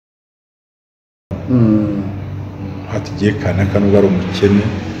hatigiye kanaka nubwo ari umukene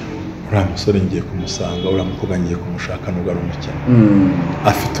uriya musore ngiye kumusanga uriya mukobwa ngiye kumushaka nubwo ari umukene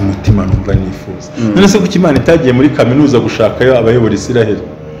afite umutima numva nifuza none se kuki Imana itagiye muri kaminuza gushakayo abayobora Isiraheli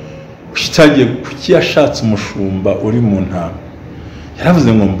kuki yashatse umushumba uri mu ntama yaravuze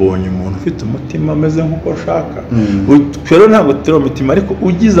ngo mbonye umuntu ufite umutima ameze nk'uko ushaka rero ntabwo turi umutima ariko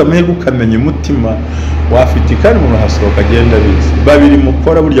ugize amahirwe ukamenya umutima wafite kandi umuntu hasohoka agenda bizi babiri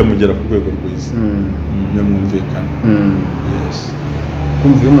mukora burya mugera ku rwego rwiza niyo mwumvikana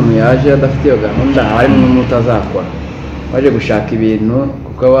kumva iyo umuntu yaje adafite iyo gahunda harimo n'umuntu utazakora waje gushaka ibintu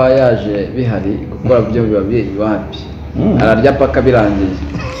kuko aba yaje bihari gukora byo biba biri wapi ararya paka birangiye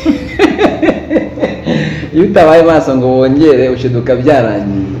iyo utabaye maso ngo wongere ushiduka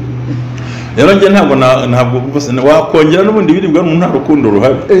byarangiye rero nge ntabwo wakongera n'ubundi biribwa nta rukundo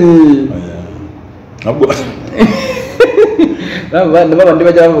ruhari ntabwo n'abandi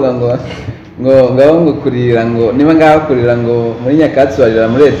bajya bavuga ngo kurira ngo niba ngaho kurira ngo muri nyakatsi warira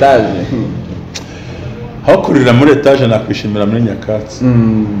muri etaje aho kurira muri etaje nakwishimira muri nyakatsi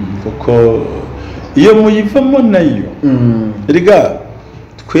kuko iyo muyivamo nayo erega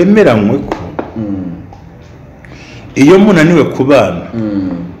twemeranywe ko iyo munaniwe kubana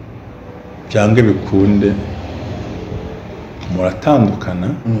cyangwa bikunde muratandukana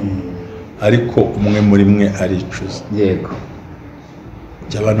ariko umwe muri mwe aricuza yego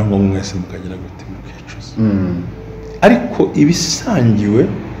by'abana ngo mwese mukagira gute mukicuza ariko ibisangiwe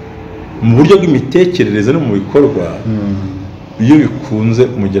mu buryo bw'imitekerereze no mu bikorwa iyo bikunze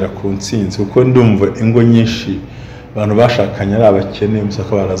mugera ku ntsinzi kuko ndumva ingo nyinshi abantu bashakanye ari abakene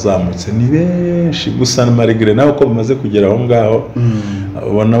musaka barazamutse ni benshi gusa na marigre naho ko bamaze kugera aho ngaho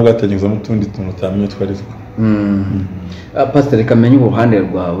ubona ugatanyuza mu tundi tuntu tamenye twari two Pastor kamenye uruhande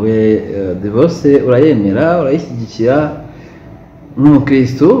rwawe divorce urayemera urayishyigikira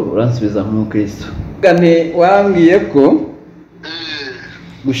n'umukristo uransubiza nk'umukristo gane wambwiye ko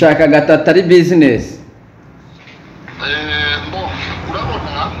gushaka gatatu ari business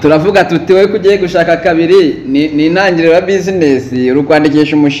turavuga tuti we kugiye gushaka kabiri ni intangiriro ya business uri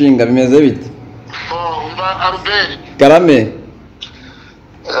kwandikisha umushinga bimeze bite umva Albert Karame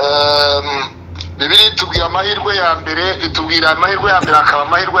Bibiri tubwira amahirwe ya mbere itubwira amahirwe ya mbere akaba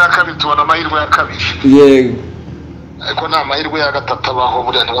amahirwe ya kabiri tubona amahirwe ya kabiri yego ariko nta mahirwe ya gatatu abaho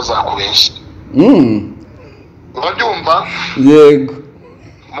buriya ntibazakubeshya urabyumva yego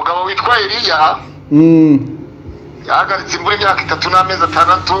umugabo witwa Eliya yahagaritse imvura imyaka 3 n'amezi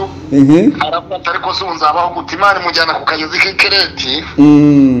 6 aravuga ariko se nzabaho gute Imana imujyana ku kagezi k'Ikereti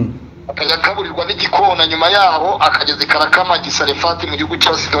akajya kaburirwa n'igikona nyuma yaho akagezi karakama gisarefati mu gihugu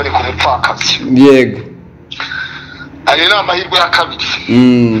cya Sidoni ku mupfakazi yego ari ni amahirwe ya kabiri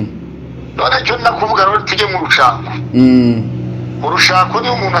none cyo nakuvuga rero tujye mu rushako mu rushako ni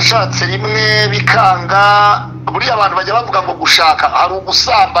umuntu ashatse rimwe bikanga buriya abantu bajya bavuga ngo gushaka hari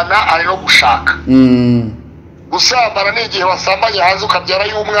ugusambana ari no gushaka gusambana ni igihe wasambanye hanze ukabyara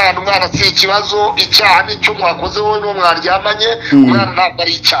umwana si ikibazo icyaha nicyo mwakoze wowe n'uwo mwaryamanye umwana ntabwo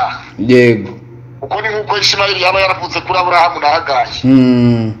ari icyaha yego uko ni nk'uko Ishimayeli yaba yaravutse kuri Aburahamu na Hagayi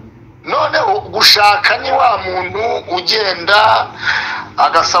noneho gushaka ni wa muntu ugenda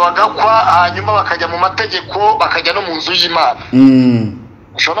agasaba agakwa hanyuma bakajya mu mategeko bakajya no mu nzu y'Imana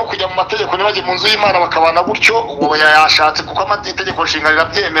ushobora no kujya mu mategeko ntibajye mu nzu y'Imana bakabana gutyo uwo yashatse kuko amategeko nshinga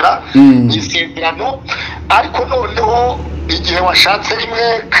rirabyemera n'isezerano ariko noneho igihe washatse rimwe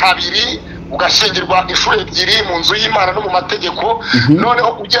kabiri ugashyingirwa inshuro ebyiri mu nzu y'Imana no mu mategeko noneho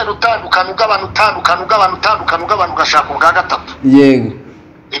ugenda utandukana ugabana ugashaka ubwa gatatu yego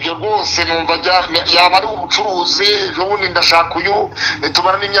ibyo rwose numva yaba ari ubucuruzi ubundi ndashaka uyu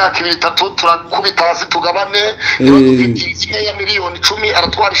tumara n'imyaka 2 turakubita hasi tugabane niba dufite ya miliyoni 10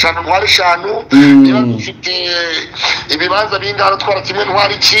 aratwara 5 ntwara 5 niba dufite ibibanza binga aratwara kimwe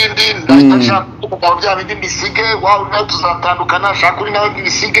ntwara ikindi ndashaka umugabo bya bindi mbisige wawe nawe tuzatandukana ashaka uri nawe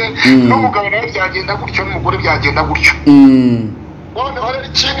mbisige n'umugabo nawe byagenda gutyo n'umugore byagenda gutyo none hari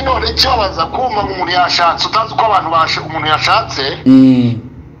ikindi none cyabaza kuma umuntu yashatse utazi ko abantu umuntu yashatse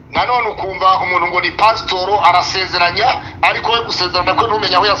nanone ukumva umuntu ngo ni pasitoro arasezeranya ariko we gusezerana ko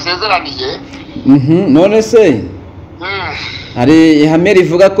ntumenya aho yasezeraniye none se hari ihame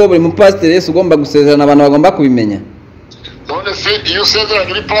rivuga ko buri mupasiteri wese ugomba gusezerana abantu bagomba kubimenya none se iyo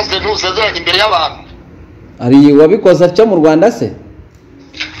usezeranye uri pasiteri ntusezeranye imbere y'abantu hari wabikoze atyo mu Rwanda se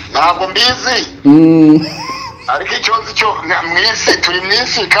ntabwo mbizi ariko ikibazo cyo mwisi turi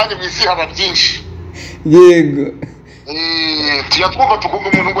mwisi kandi mwisi haba byinshi yego tuyatwumva tukumva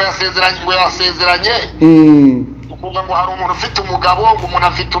umuntu ngo yasezeranye tukumva ngo hari umuntu ufite umugabo ngo umuntu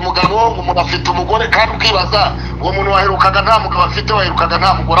afite umugabo ngo umuntu afite umugore kandi ukibaza uwo muntu waherukaga nta mugabo afite waherukaga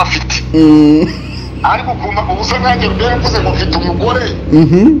nta mugore afite ariko kumva ubusa nanjye mbere mvuze ngo mfite umugore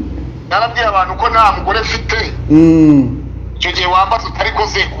narabwiye abantu ko nta mugore mfite icyo gihe wambaza utari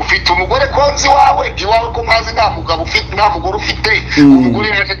koze ufite umugore konzi iwawe ko mpazi nta mugabo ufite nta mugore ufite umugore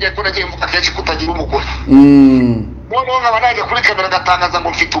yagiye ko nagiye mvuga kenshi kutagira umugore noneho nkaba najya kuri kamera agatangaza ngo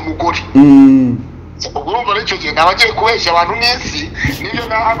mfite umugore urumva n'icyo gihe naba agiye kubeshya abantu n'isi niyo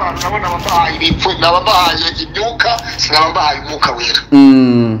naho abantu nabona babahaye ibipfu nababahaye imyuka sinababahaye umwuka wera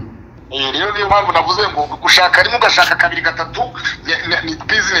rero niyo mpamvu navuze ngo gushaka rimwe ugashaka kabiri gatatu ni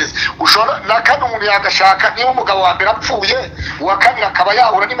business ushobora na kane umuntu yagashaka niba umugabo wa mbere apfuye uwa kabiri akaba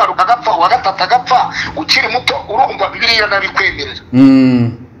yahura n'impanuka agapfa uwa gatatu agapfa ukiri muto urumva biriya nabikwemerera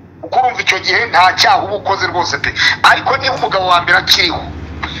kuko urumva icyo gihe nta cyaha uba ukoze rwose pe ariko niba umugabo wa mbere akiriho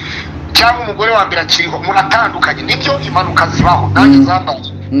cyangwa umugore wa mbere akiriho muratandukanye nibyo impanuka zibaho nanjye zambaye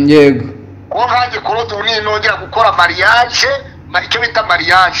yego kuko nkanjye Claude nongera gukora mariage icyo bita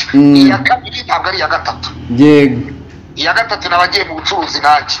mariage iya kabiri ntabwo ari iya gatatu yego iya gatatu nabagiye mu bucuruzi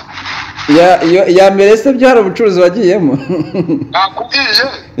nanjye ya mbere se byo hari ubucuruzi wagiyemo nakubwije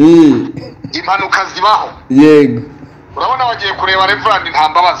impanuka zibaho yego urabona wagiye kureba Reverend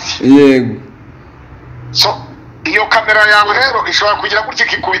Ntambazi yego so iyo kamera yawe rero ishobora kugira gutya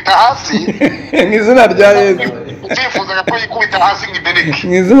ikikubita hasi mu izina rya Yesu utifuzaga ko yikubita hasi nk'ibereke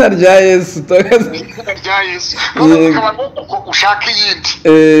mu izina rya Yesu mu izina rya Yesu ukaba ko ushaka iyindi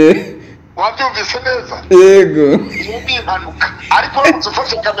wabyumvise neza yego iyo ni impanuka ariko uramutse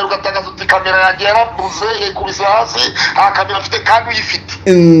ufashe kamera ugatangaza uti kamera yanjye yarabuze yikubise hasi nta kamera afite kandi uyifite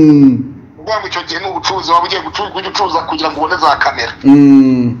ubwo icyo gihe ni ubucuruzi waba ugiye gucuruza kugira ngo ubone za kamera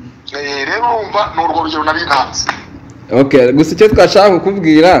rero urumva ni urwo rugero nari ntanze gusa icyo twashaka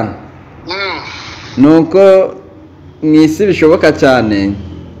kukubwira ni uko mu isi bishoboka cyane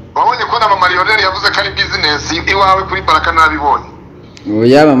wabonye ko n'amamariyoneri yavuze ko ari bizinesi iwawe kuri Baraka nabibonye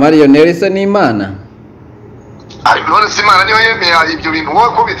oya amamariyoneri se ni Imana none si Imana niyo yemeye ibyo bintu wowe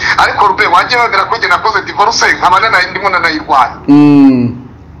ko ariko rube wajye wabwira ko njye nakoze divorce nkaba ndimo nanayirwaye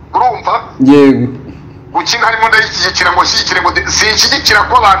urumva yego gukina harimo ndayishyigikira ngo shyigikire ngo sinshyigikira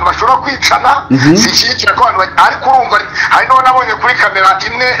ko abantu bashobora kwicana sinshyigikira ko abantu ariko urumva hari n'uwo nabonye kuri kamera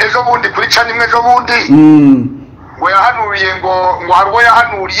imwe ejo bundi kuri cana imwe ejo bundi ngo yahanuriye ngo hari uwo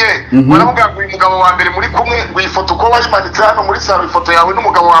yahanuriye baravuga ngo uyu mugabo wa mbere muri kumwe ngo iyi foto uko wayimanitse hano muri salo ifoto yawe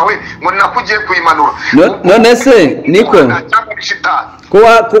n'umugabo wawe ngo ni nako ugiye kuyimanura none se niko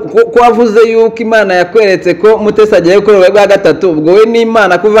ko wavuze yuko Imana yakweretse ko Mutesi agiye gukorera bwa gatatu ubwo we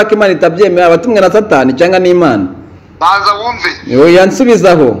n'Imana kuvuga ko Imana itabyemera abatumwe na Satani cyangwa n'Imana baza wumve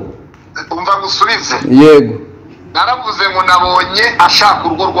yansubizaho umva gusubize yego naravuze ngo nabonye ashaka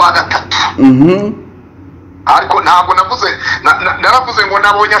urugo rwa gatatu ariko ntabwo naravuze ngo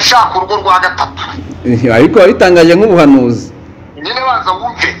nabonye ashaka urugo rwa gatatu ariko wabitangaje nk'ubuhanuzi nyine baza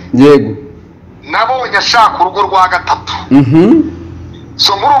wumve yego nabonye ashaka urugo rwa gatatu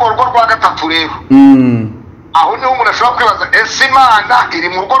so muri urwo rugo rwa gatatu rero aho niho umuntu ashobora kwibaza ese Imana iri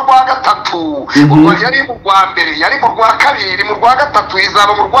mu rugo rwa gatatu yari mu rwa mbere yari mu rwa kabiri mu rwa gatatu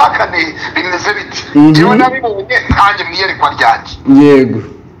izaba mu rwa kane bimeze biti njyewe nabibonye nkanjye mu iyerekwa ryanjye yego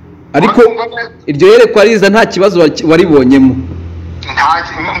ariko iryo yerekwa riza nta kibazo waribonyemo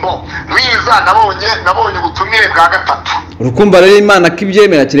riza nabonye ubutumire bwa gatatu urukumva rero Imana ko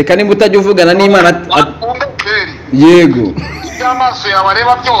ibyemera kereka nimba utajya uvugana n'Imana yego amaso yawe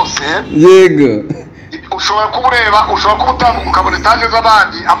areba byose yego ushobora kuba ureba ushobora kuba utambuka ukabona etaje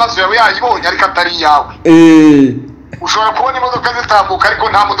z'abandi amaso yawe yayibonye ariko atari iyawe ushobora kubona imodoka zitambuka ariko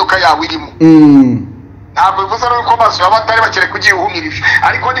nta modoka yawe irimo ntabwo bivuze rero ko amaso yawe atari bakereka ugiye uhumirije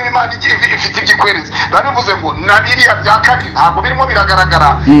ariko niba Imana ifite ibyikweretse bivuze ngo na biriya bya kabiri ntabwo birimo biragaragara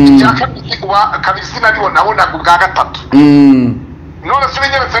ibya kabiri sinabibona nabonaga ubwa gatatu none se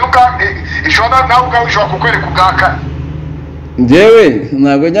ubinyeretse ishobora nawe ubwawe ishobora kukwereka ubwa kane njyewe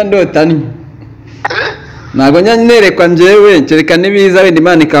ntabwo njya ndotanye ntabwo njya nerekwa njyewe kereka n'ibiza wenda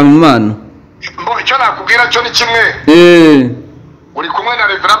Imana ikamumana icyo nakubwira cyo ni kimwe uri kumwe na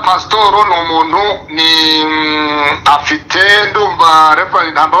Reverend Pastor ni umuntu afite ndumva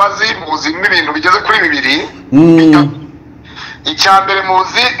Reverend Ntambazi muzi ibintu bigeze kuri 2 icya mbere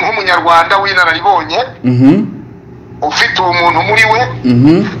muzi nk'umunyarwanda w'inararibonye ufite umuntu muri we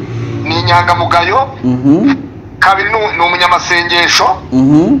ni inyangamugayo kabiri ni umunyamasengesho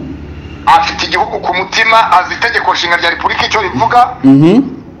afite igihugu ku mutima azi itegeko nshinga rya Repubulika icyo rivuga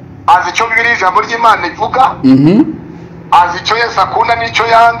azi icyo Bibiliya ijambo ry'Imana rivuga azi icyo Yesu akunda n'icyo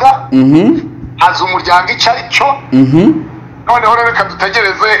yanga azi umuryango icyo ari cyo noneho reka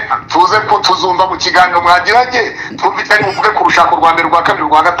dutegereze tuze ko tuzumva mu kiganiro mwagiranye twumve icyo ari buvuge ku rushako rwa mbere rwa kabiri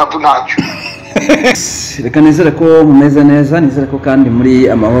rwa gatatu ntacyo reka nizere ko mumeze neza nizere ko kandi muri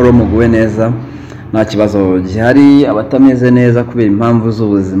amahoro muguwe neza nta kibazo gihari. Abatameze neza kubera impamvu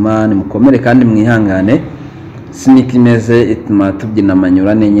z'ubuzima nimukomere kandi mwihangane. Siniki imeze ituma tubyina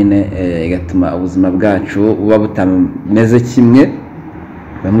amanyurane nyine, igatuma ubuzima bwacu buba butameze kimwe,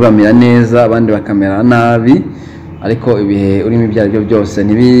 bamwe bamera neza abandi bakamera nabi, ariko ibihe urimo ibyo ari byo byose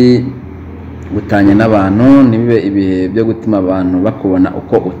ntibigutanye n'abantu, ntibibe ibihe byo gutuma abantu bakubona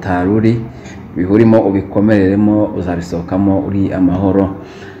uko utaruri. Bihurimo ubikomereremo, uzabisohokamo uri amahoro.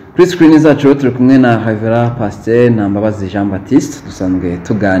 Kuri screen zacu turi kumwe na Reverend Pasteur Ntambazi Jean Baptiste, dusanzwe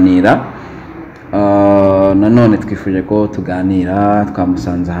tuganira. Nanone twifuje ko tuganira,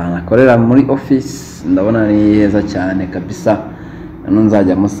 twamusanze ahantu akorera muri office, ndabona ni heza cyane kabisa, none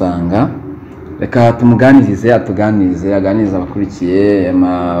nzajya musanga. Reka tumuganirize, aganiriza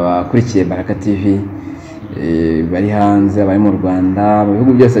abakurikiye Baraka TV, bari hanze, bari mu Rwanda, mu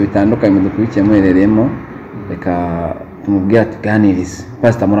bihugu byose bitandukanye dukurikiye muherereyemo. Reka tumubwira tuganirize.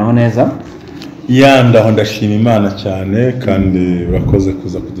 Pastor, muraho neza? Ndaho ndashima Imana cyane, kandi urakoze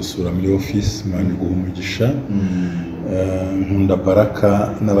kuza kudusura muri office. Imana iguha umugisha. Nkunda Baraka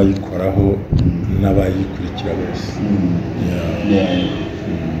n'abayikoraho n'abayikurikira bose.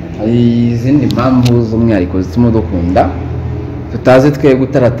 Hari izindi mpamvu z'umwihariko zituma dukunda tutazi twebwe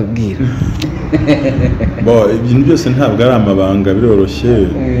utaratubwira? Ibintu byose ntabwo ari amabanga, biroroshye.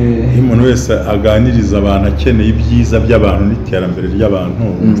 Iyo umuntu wese aganiriza abantu akeneye ibyiza by'abantu n'iterambere ry'abantu,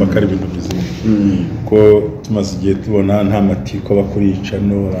 umva ko ari ibintu bizima. Ko tumaze igihe tubona nta matiko bakurica,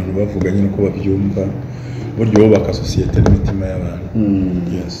 no abantu bavuganye nuko babyumva, buryo bubaka sosiyete n'imitima y'abantu.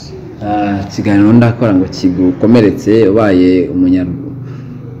 Ikiganiro ndakora ngo kigukomeretse, ubaye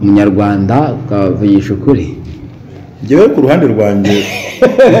umunyarwanda ukavugisha ukuri. Ngewe ku ruhande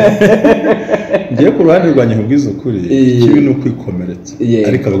rwanjye nkubwiza ukuri, ikibi ni ukwikomeretsa,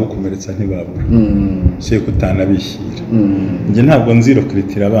 ariko abagukomeretsa ntibabura, si kutanabishyira. Nge ntabwo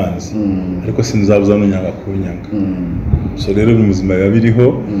nzirokiritira abanzi, ariko sinzabuza n'unyanga kunyanga. So rero mu buzima biba biriho,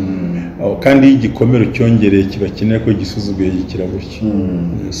 kandi iyo igikomere cyongereye kiba kineye ko gisuzuguye gikira gutyo.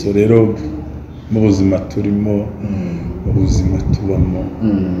 So rero mu buzima turimo, mu buzima tubamo,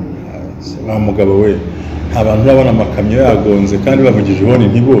 wa mugabo we, abantu urabona amakamyo yagonze kandi bavugije ihoni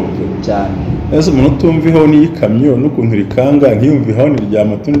ntibumve cyane. Ese umuntu utumva ihoni y'ikamyo n'ukuntu rikanga ntiyumve ihoni rya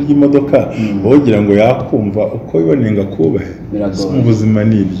moto ry'imodoka, wogira ngo yakumva uko ibonenga kubahe. Mu buzima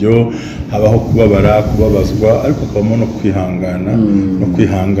nibyo, habaho kubabara, kubabazwa, ariko kabamo no kwihangana no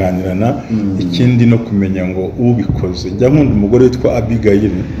kwihanganirana. Ikindi no kumenya ngo ubikoze. Njya nkunda umugore witwa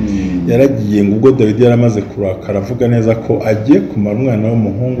Abigail, yaragiye ngo ubwo Dawidi yaramaze kurakara avuga neza ko agiye kumara umwana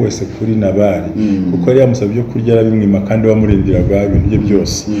w'umuhungu wese kuri Nabali, kuko yari yamusabye byo kurya arabimwima kandi bamurindiraga ibintu bye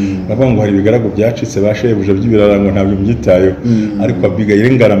byose. Bavuga ngo hari ibigaragu byacitse bashebuja by'ibirara ngo ntabyo byitayeho, ariko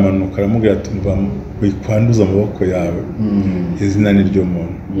Abigail ngaramanuka aramubwira ati mva wikwanduza amaboko yawe, izina ni ryo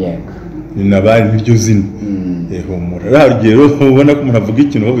muntu. Ni Nabali niryo zina. Humura rero ubona ko umuntu avuga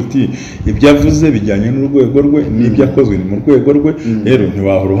ikintu aho uti ibyo avuze bijyanye n'urwego rwe n'ibyo akozwe ni mu rwego rwe, rero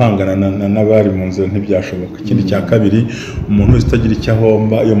ntiwahora uhangana n'abari mu nzira, ntibyashoboka. Ikindi cya kabiri, umuntu wese utagira icyo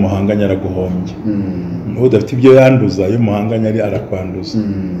ahomba iyo muhanganye araguhombye. Udafite ibyo yanduza iyo muhanganye ari arakwanduza,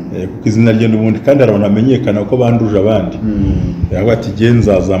 kuko izina rye n'ubundi kandi arabona amenyekana ko banduje abandi. Yavuga ati ngiye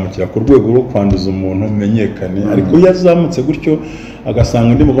nzazamukira ku rwego rwo kwanduza umuntu menyekane, ariko iyo azamutse gutyo agasanga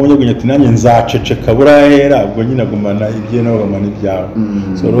undi mugabo yagunya ati nanjye nzaceceka burahera, ubwo nyine agumana ibye nawe agumana ibyawe.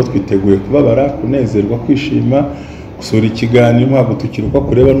 So rero twiteguye kubabara, kunezerwa, kwishima, gusura ikiganiro, muhagutukira uko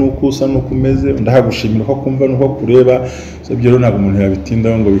kureba n'uko usa n'uko umeze, ndahagushimira uko kumva n'uko kureba. So ibyo rero ntabwo umuntu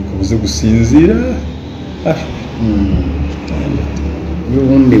yabitindaho ngo bikubuze gusinzira.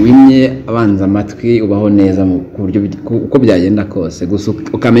 Ubundi wimye abanza amatwi ubaho neza mu buryo uko byagenda kose, gusa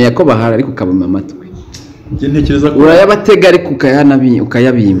ukamenya ko bahari ariko ukabama amatwi. Njye ntekereza ko urayabatega ariko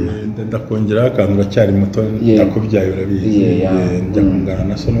ukayabima. Ndakongeraho akantu uracyari muto, ndakubyaye urabizi. Njya kungana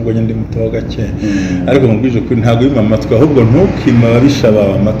na so nubwo ndi muto gake, ariko mubwije kuri ntabwo bima amatwi, ahubwo ntukima ababisha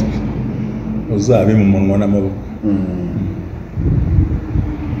bawe amatwi, uzabima umunwa n'amaboko.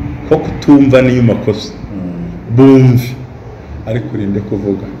 Ko kutumva niyo makosa, bumve ariko urinde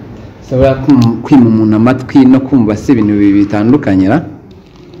kuvuga. Sabura kwima umuntu amatwi no kumva si ibintu bitandukanye.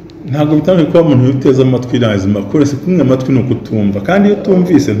 Ntabwo bitandukanye kuba umuntu yuteza amatwi lazima kurese kumwe amatwi no kutumva, kandi iyo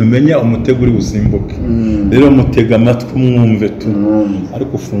tumvise ntumenya umutego uri busimbuke. Rero mutega amatwi mwumve tu,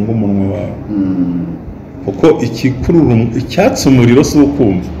 ariko ufunga umunwa wawe. kuko ikikurura icyatsi umuriro si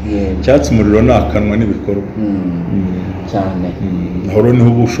ukumva, icyatsi umuriro ni akanwa n'ibikorwa cyane. aho niho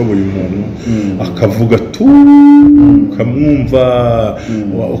uba ushoboye umuntu akavuga tu ukamwumva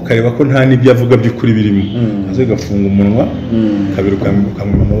ukareba ko nta n'ibyo avuga by'ukuri birimo, maze gafunga umunwa kabiri ukamwima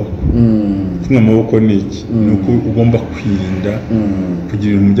amaboko. kumwe amaboko ni iki? ni uko ugomba kwirinda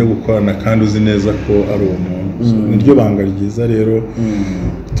kugira ibintu byo gukorana kandi uzi neza ko ari umuntu. niryo banga ryiza rero,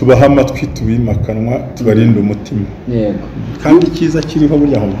 tubaha amatwi tubimakanwa tubarinda umutima. kandi icyiza kiriho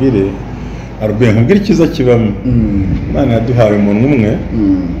burya nkubwire Albert, nkubwire icyiza kibamo. Imana yaduhaye umuntu umwe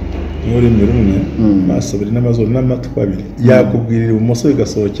n'ururimi rumwe, amaso abiri n'amazuru n'amatwi abiri, yakubwirira ibumoso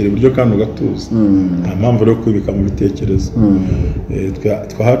bigasohokera iburyo kandi ugatuza. nta mpamvu rero kwibika mu bitekerezo.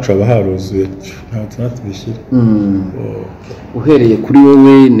 twahacu haba haruzuye ntabwo tunatubishyira. uhereye kuri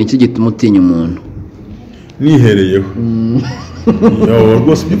wowe ni iki gituma utinya umuntu? nihereyeho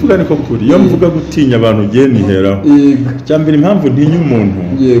rwose ibyo uvuga niko kuri. iyo mvuga gutinya abantu ugiye niheraho. cyambere impamvu ntinya umuntu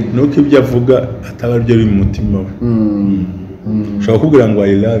ni uko ibyo avuga ataba aribyo biri mu mutima we. ushobora kubwira ngo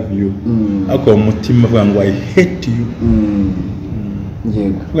I love you, ariko mu mutima avuga ngo I hate you.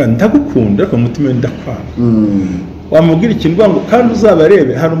 ndagukunda ariko mu mutima ndakwanga. wamubwira ikintu ngo kandi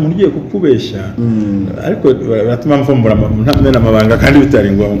uzabarebe hari umuntu ugiye kukubeshya, ariko baratuma mvumbura ntamena amabanga kandi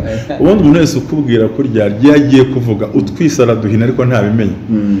bitari ngombwa. ubundi umuntu wese ukubwira kurya yagiye kuvuga utwisara duhina ariko ntabimenye,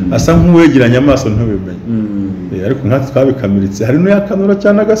 asa nk'uwegeranya amaso ntubimenye. ariko nkatwe twabikamiritse, hari n'uyakanura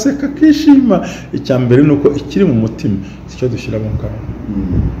cyane agaseka kishima. icya mbere ni uko ikiri mu mutima icyo dushyira mu kanwa.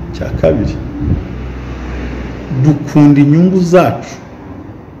 cya kabiri dukunda inyungu zacu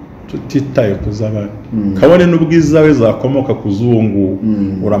tutitaye ku z'abandi. kabone n'ubwiza we zakomoka ku z'uwo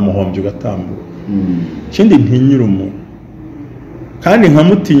uramuhombya ugatambuka. ikindi ntinyira umuntu kandi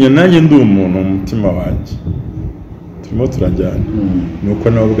nkamutinya nanjye ndi umuntu mu mutima wanjye. turimo turajyana ni uko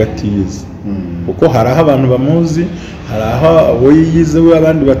nawe ubwo atiyizi, kuko hari aho abantu bamuzi, hari aho abo yiyize we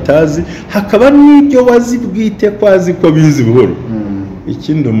abandi batazi, hakaba n'ibyo wazi bwite ko azi ko bizi buhoro.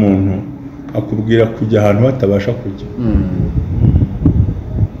 ikindi umuntu akubwira kujya ahantu batabasha kujya.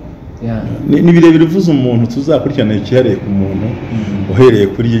 ni birebire uvuze umuntu tuzakurikirana ikihareye ku muntu. uhereye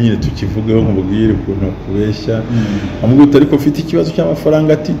kuri ye nyine tukivugeho nkubwire ukuntu akubeshya, amubwira ariko mfite ikibazo cy'amafaranga,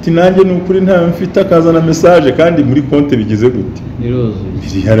 ati nanjye ni ukuri ntayo mfite, akazana message kandi muri konti bigize gute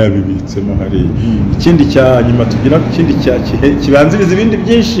biri harabibitsemo hariya. ikindi cya nyuma tugira ikindi kibanziriza ibindi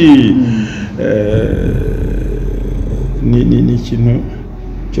byinshi, ni ikintu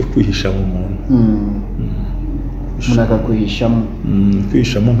cyo kwihisha mu muntu. umuntu akakwihishamo.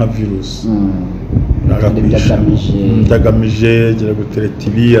 kwihishamo nka virusi. ndagamije gira gutereta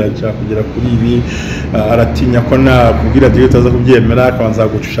ibi, arashaka kugera kuri ibi, aratinya ko nakubwira ati utaza kubyemera, akabanza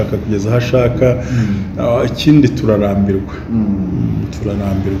gushaka kugeza aho ashaka. ikindi turarambirwa.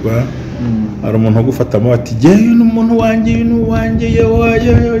 hari umuntu ugufatamo ati jyewe n'umuntu wanjye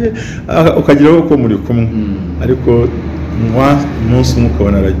ukagira ko muri kumwe, ariko umunsi umwe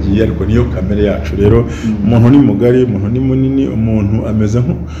ukabona aragiye. ariko niyo kamere yacu rero. umuntu ni mugari, umuntu ni munini, umuntu ameze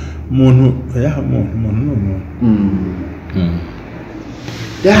nk'umuntu.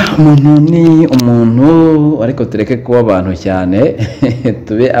 umuntu ni umuntu, ariko tureke kuba abantu cyane.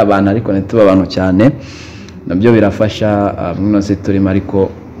 tube abantu ariko ntitube abantu cyane, nabyo birafasha mwese turimo. ariko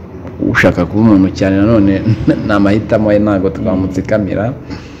ushaka kuba umuntu cyane nanone ni amahitamo ye, ntabwo twamutsikamira.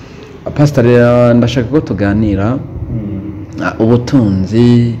 Pastor, ndashaka ko tuganira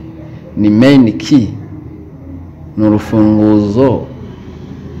ubutunzi ni main key, ni urufunguzo.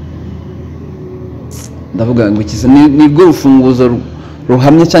 ndavuga ngo iki ni rwo rufunguzo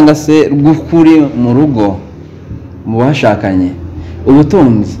ruhamye cyangwa se rw'ukuri mu rugo mu bashakanye.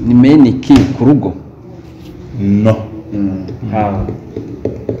 ubutunzi ni main key ku rugo? no.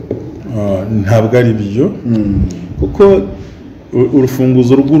 ntabwo ari byo, kuko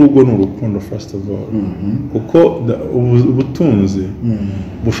urufunguzo rw'urugo ni urukundo first of all. kuko ubutunzi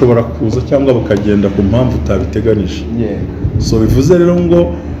bushobora kuza cyangwa bukagenda ku mpamvu utabiteganije. so bivuze rero ngo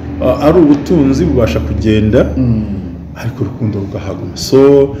ari ubutunzi bubasha kugenda, ariko urukundo rugahaguma. so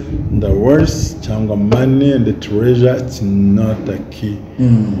the words cyangwa money and the treasure, it's not the key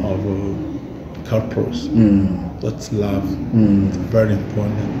of couples. that's love. it's very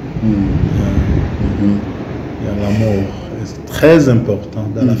important. l'amour est très important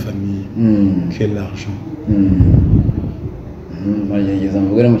dans la famille que l'argent. Bageze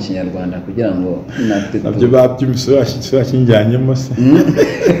mvugire mu Kinyarwanda kugira ngo nabyo babyumvise bashyinjyanyemo se.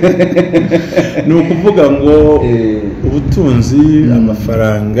 ni ukuvuga ngo ubutunzi,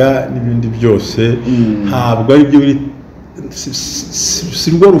 amafaranga n'ibindi byose ntabwo ari byo biri,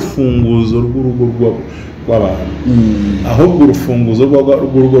 si rwo rufunguzo rw'urugo rw'abantu. ahubwo urufunguzo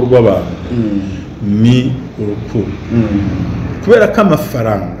rw'urugo rw'abantu ni urukundo. Kubera ko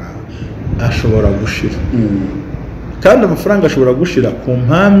amafaranga ashobora gushira, kandi amafaranga ashobora gushira ku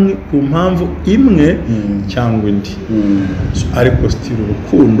mpamvu imwe cyangwa indi, ariko stili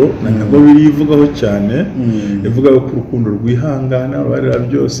urukundo ntabwo birivugaho cyane, ivuga ko urukundo rwihangana, rubarira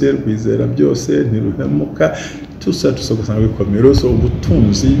byose, rwizera byose, ntiruhemuka, tusa gusanga bikomeye. So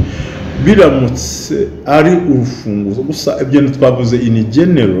ubutunzi biramutse ari urufunguzo gusa, ibyo twavuze in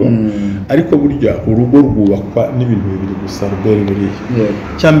general, ariko burya urugo rwubakwa n'ibintu bibiri gusa. Buriya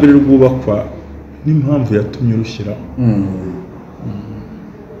cyambere rwubakwa n'impamvu yatumye urushyiraho,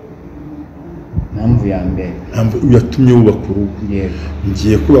 impamvu ya mbere yatumye wubaka urugo.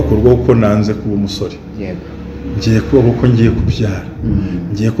 Ngiye kubaka urugo kuko nanze kuba umusore, ngiye kubaka kuko ngiye kubyara,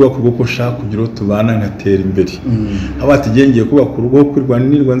 ngiye kubaka urugo kuko nshaka kugira uwo tubana nkatera imbere. Aho ati ngiye kubaka urugo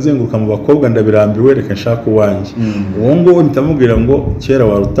kwirwanirwa nzenguruka mu bakobwa ndabirambiwe, reka nshaka uwanjye. Uwo ngo nitamubwira ngo kera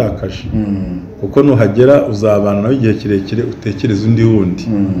warutakaje, kuko nuhagera uzabana nawe igihe kirekire utekereza undi wundi.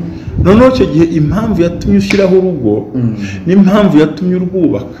 Noneho icyo gihe impamvu yatumye ushyiraho urugo n'impamvu yatumye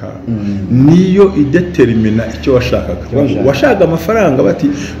urwubaka niyo idetermina icyo washakaga. Washaka amafaranga, bati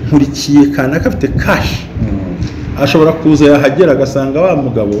nkurikiye kanaka afite cash, ashobora kuza yahagera agasanga wa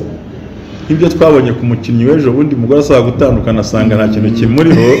mugabo nk'ibyo twabonye ku mukinnyi w'ejo bundi, mugore asaba gutandukana asanga nta kintu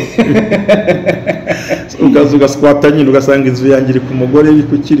kimuriho, ukaza ugaswata nyine ugasanga inzu yanjye iri ku mugore, iri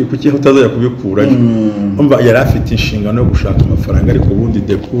kuki utazajya kubikurayo. Umva yari afite inshingano yo gushaka amafaranga, ariko ubundi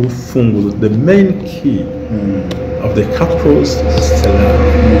urufunguzo, the main key of the couples is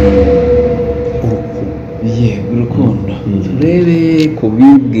urukundo. Turebe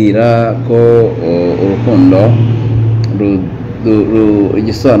kubibwira ko urukundo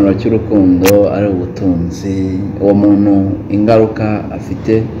igisobanuro cy'urukundo ari ubutunzi. Uwo muntu ingaruka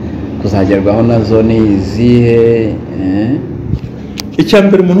afite kuzagerwaho nazo ni izihe?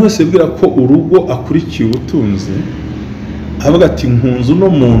 Icyambere umuntu wese yibwira ko urugo akurikiye ubutunzi, avuga ati nkunze uno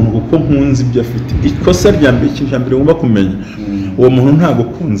muntu kuko nkunze ibyo afite. Ikosa rya mbere, ikintu cya mbere ngomba kumenya, uwo muntu ntabwo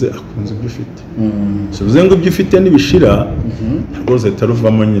akunze ibyo ufite. So bivuze ngo ibyo ufite nibishira ntabwo uzahita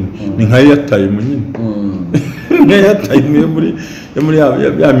ruvamo nyine, ni nka yataye mu nyine yataye muri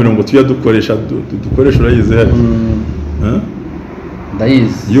ya mirongo tujya dukoresha urayize hari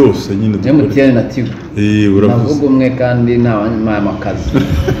ndayizi yose nyine MTN na Tigo. Navuga umwe kandi nta makazi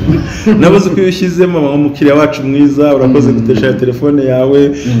nabuze ko yushyizemo umukiriya wacu mwiza, urakoze gutesha telefone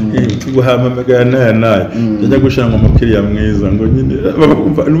yawe, tuguhama mega nayo njya gushanga umukiriya mwiza ngo nyine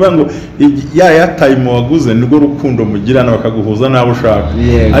nuvuga ngo ya time waguze nibwo rukundo mugirana, bakaguhuza nabo ushaka.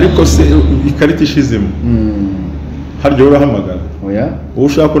 Ariko se ikarita ishizemo haryo urahamagara, uwo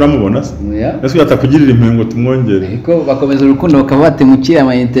ushaka uramubona se, ese yatakugirira impuhwe ngo tumwongere, ariko bakomeza urukundo bakaba batemukira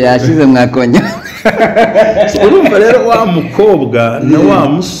amayinite yashize mwakongera. Urumva rero wa mukobwa na wa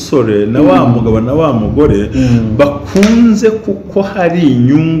musore na wa mugabo na wa mugore bakunze kuko hari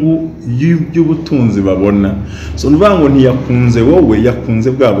inyungu y'ubutunzi babona. So nuvuga ngo ntiyakunze wowe,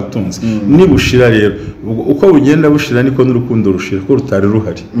 yakunze bwa butunzi. Nibushira rero uko bugenda bushira niko n'urukundo rushira, ko rutari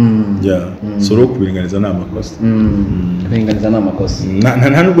ruhari. So ro kubiringaniza n'amakosa, kubiringaniza n'amakosa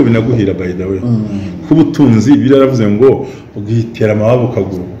nta nubwo binaguhira by the way. Ku butunzi biraravuze ngo ubwitera amababa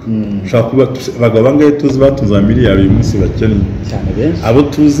ukaguruka. Ushaka kuba abagabo bangaye tuzi batunza miliyari uyu munsi bakennye cyane benshi, abo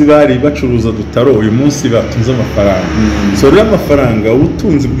tuzi bari bacuruza dutaro uyu munsi batunze amafaranga. So rero amafaranga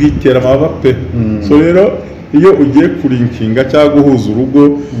ubutunzi bwitera amababa pe. So rero iyo ugiye kurinkinga cyangwa guhuza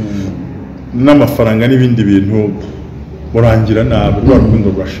urugo n'amafaranga n'ibindi bintu urangira nabi, rwa rukundo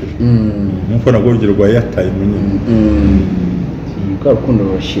rwashira. Nkuko nabwo urugero rwa yataye mu nyine, rwa rukundo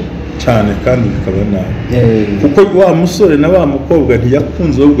rwashira cyane kandi bikaba nabi. Kuko wa musore na wa mukobwa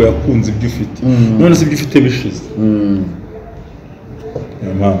ntiyakunze, ahubwo yakunze ibyo ufite. None se ibyo ufite bishize.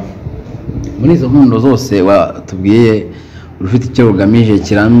 Muri izo nkundo zose watubwiye urufite icyo rugamije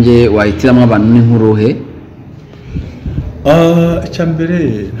kirambye, wahitiramo abantu n'inkuruhe? Icyambere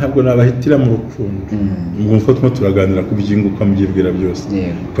ntabwo nabahitira mu rukundo, ngo turimo turaganira ku byingo uko mbyibwira byose,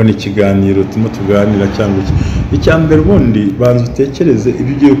 ko ni ikiganiro turimo tuganira cyangwa iki. Icyambere ubundi banza utekereze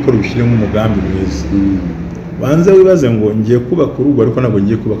ibyo ugiye gukora ubishyire nk'umugambi mwiza. Banze wibaze ngo ngiye kubaka urugo ariko ntabwo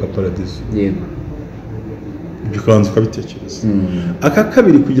ngiye kubaka paradizo. Ukanza ukabitekereza. Aka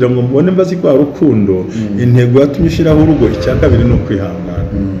kabiri kugira ngo mubone mbazi kwa rukundo, intego yatumye ushyiraho urugo, icya kabiri ni ukwihangana.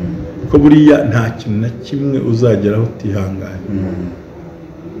 Ko buriya nta kintu na kimwe uzageraho utihanganye.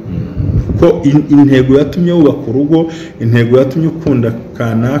 Ko intego yatumye wubaka urugo, intego yatumye ukunda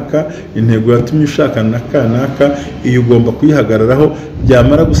kanaka, intego yatumye ushaka na kanaka, iyo ugomba kuyihagararaho,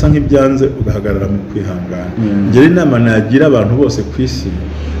 byamara gusa nk'ibyanze ugahagarara mu kwihangana. Ngere inama nagira abantu bose ku isi,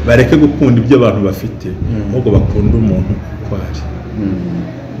 bareke gukunda ibyo abantu bafite, ahubwo bakunda umuntu uko ari.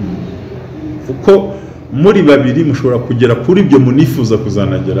 kuko muri babiri mushobora kugera kuri ibyo munifuza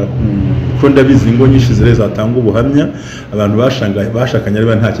kuzanageraho kuko ndabizi ingo nyinshi zire zatanga ubuhamya abantu bashakanye ari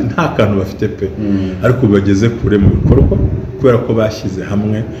nta kantu bafite pe ariko bageze kure mu bikorwa kubera ko bashyize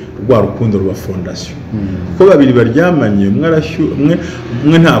hamwe rwa rukundo rwa fondation kuko babiri baryamanye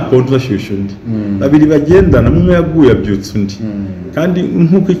umwe nta konti ashyushya undi babiri bagendana umwe yaguye abyutsa undi kandi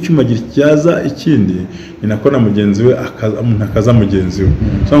nk'uko icyuma gityaza ikindi ni nako na mugenzi we umuntu akaza mugenzi we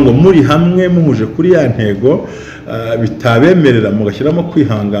ngo muri hamwe muhuje kuri ya ntego bitabemerera mugashyiramo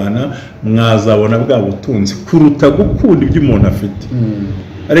kwihangana mwazabona bwa butunzi kuruta gukunda ibyo umuntu afite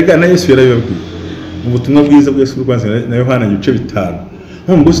ariko na Yesu yarabibabwiye mu butumwa bwiza bw'Yesu rwanze na Yohana ibice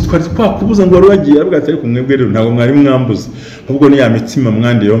 5 ngo twari twakubuza ngo warugiye aravuga ati ariko mwebwe rero ntabwo mwari mwambuze ahubwo ni ya mitsima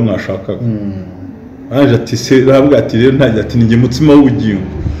mwandiyeho mwashakaga aje ati se aravuga ati rero ntajya ati ninge mutsima w'ubugingo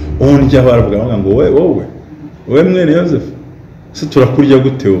ondya baravuga ngo wowe mwene Yosefu se turakurya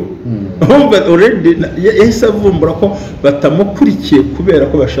gute wowe ahubwo already Yesu avumbura ko batamukurikiye kubera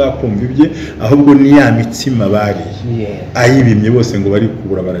ko bashaka kumva ibye ahubwo ni ya mitsima bari ayibimye bose ngo bari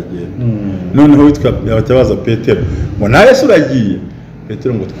kubura baragenda noneho witwa abatabaza Petero ngo na Yesu uragiye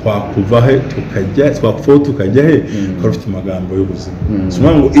Petero ngo twakuva he tukajya he ko ufite amagambo y'ubuzima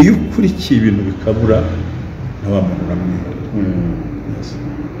soma ngo iyo ukurikiye ibintu bikabura ntawamanura mwe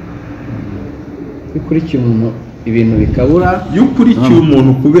ukurikiye umuntu ibintu bikabura iyo ukurikiye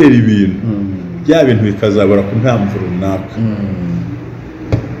umuntu kubera ibintu bya bintu bikazabura ku mpamvu runaka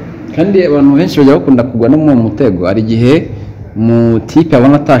kandi abantu benshi bajya bakunda kugwa no mu mutego ari gihe mutipe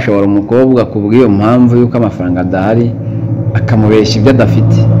abona atashobora umukobwa kubw'iyo mpamvu yuko amafaranga adahari akamubeshya ibyo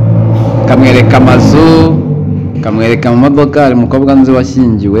adafite akamwereka amazu akamwereka amamodoka hari umukobwa nzi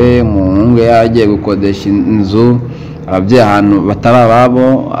washyingiwe umuhungu yagiye gukodesha inzu ababyeyi ahantu batari ababo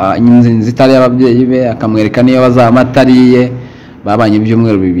inzu itari y'ababyeyi be akamwereka niyo bazaba atariye babanye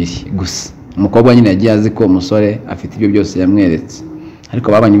ibyumweru 2 gusa umukobwa nyine yagiye azi ko umusore afite ibyo byose yamweretse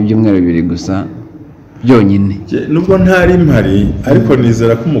ariko babanye ibyumweru 2 gusa byonyine nubwo ntari mpari ariko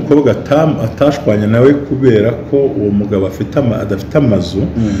nizera ko umukobwa atashwanya nawe kubera ko uwo mugabo adafite amazu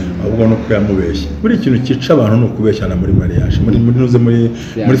ahubwo no kuyamubeshya buri kintu cyica abantu no kubeshyana muri mariage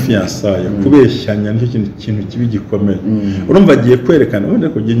muri fiançailles kubeshyanya nicyo kintu kibi gikomeye urumva agiye kwerekana wenda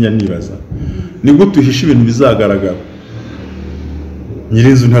ko genya nibaza ni gute uhisha ibintu bizagaragara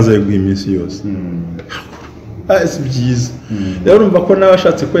nyirinzu ntazayiguha iminsi yose si byiza rero urumva ko nawe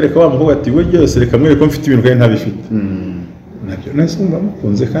ashatse kwereka wa mukobwa ati we byose reka mwereke ko mfite ibintu kandi ntabifite nabyo nahise umva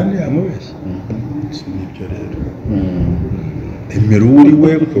mukunze kandi yamubeshya nibyo rero emera uri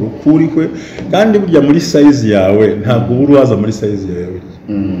we kora uko uri we kandi burya muri size yawe ntabwo uba waza muri size yawe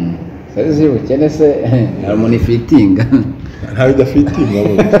size y'ubukene se harmoni fitinga ntawe udafitinga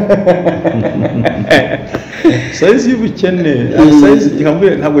size y'ubukene size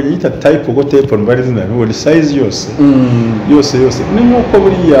ikambwira ntabwo yita type uko type mbari zina ni size yose ni nkuko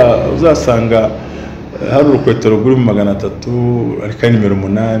buriya uzasanga hari urukweto rugura 300 ariko nimero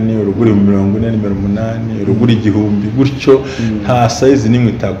 8 urugura 40 nimero 8 urugura 1000 gutyo nta size nimwe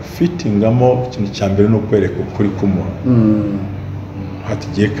itagufitingamo ikintu cya mbere no kwereka ukuri k'umuntu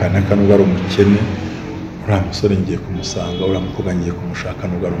hatigiye kanaka nubwo ari umukene uriya musore ngiye kumusanga uriya mukobwa ngiye kumushaka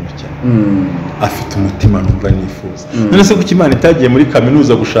nubwo ari umukene afite umutima numva nifuza none se kuki Imana itagiye muri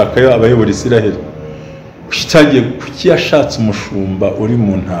kaminuza gushakayo abayobora Isiraheli kuki yashatse umushumba uri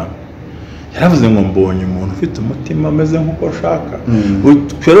mu ntama yaravuze ngo mbonye umuntu ufite umutima ameze nk'uko ashaka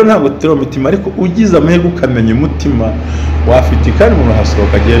rero ntabwo tero umutima ariko ugize amahirwe ukamenya umutima wafite kandi umuntu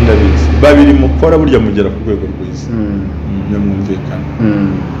hasohoka agenda bizi babiri mukora burya mugera ku rwego rwiza mwumvikana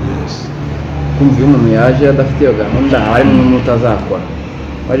kumva umuntu yaje adafite iyo gahunda harimo n'utazakora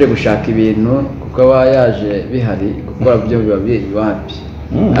waje gushaka ibintu kuko aba yaje bihari gukora byo biba wapi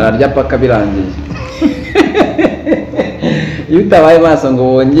ararya paka birangiye iyo utabaye maso ngo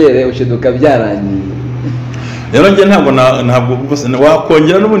wongere ushiduka byarangiye rero njye ntabwo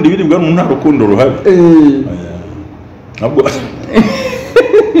wakongera n'ubundi biribwa n'umuntu nta rukundo ruhari ntabwo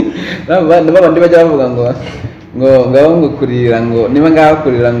babandi bajya bavuga ngo ngaho ngo kurira ngo niba ngaho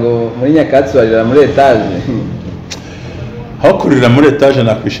kurira ngo muri nyakatsi barira muri etaje aho kurira muri etaje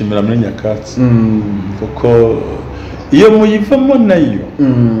nakwishimira muri nyakatsi kuko iyo muyivamo nayo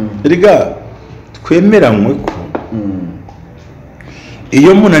erega twemeranywe ko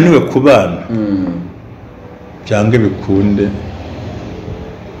iyo munaniwe kubana cyangwa bikunde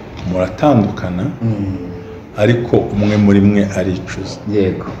muratandukana ariko umwe muri mwe aricuza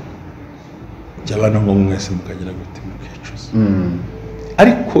yego byabana ngo mwese mukagira gute mukicuza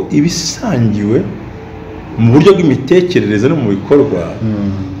ariko ibisangiwe mu buryo bw'imitekerereze no mu bikorwa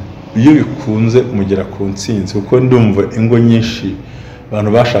iyo bikunze mugera ku ntsinzi kuko ndumva ingo nyinshi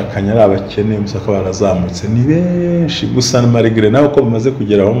abantu bashakanye ari abakene musaka barazamutse ni benshi gusa marigre nawe ko bamaze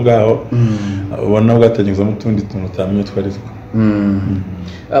kugera aho ngaho ubona bwatanyuza mu tundi tuntu utamenye twari two.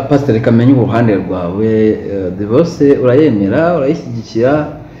 Pastor kamenye uruhande rwawe divorce urayemera urayishyigikira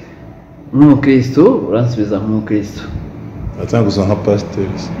nk'umukristo uransubiza nk'umukristo atanga gusa nka pastor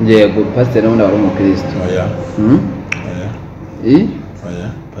yego pastor nawe ari umukristo oya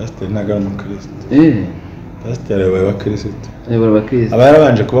pastor ntago ari umukristo pastor yabaye abakristo aba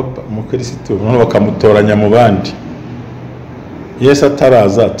yarabanje kuba umukristo none bakamutoranya mu bandi Yesu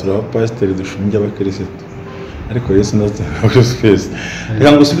ataraza turaba pastor dushinge abakristo ariko Yesu nazo abakristo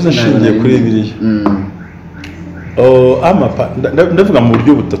reka ngusubize nshingiye kuri Bibiliya ndavuga mu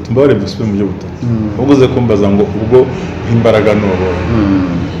buryo butatu mbare mbusubire mu buryo butatu ubuze kumbaza ngo ubwo imbaraga n'ubo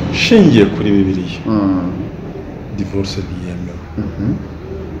shingiye kuri Bibiliya divorce diyemewe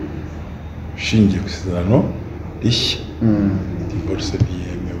shingiye ku isezerano rishya divorce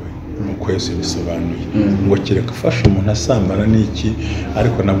diyemewe nuko Yesu bisobanuye ngo kereka fasha umuntu asambana n'iki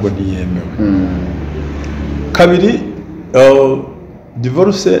ariko nabwo diyemewe. Kabiri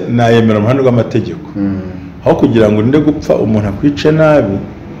divorce nayemera mu ruhande rw'amategeko aho kugira ngo nde gupfa umuntu akwice nabi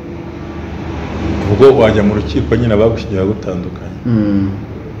ubwo wajya mu rukiko nyine bagushyira gutandukanye.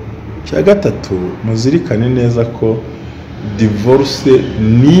 Cya gatatu muzirikane neza ko divorce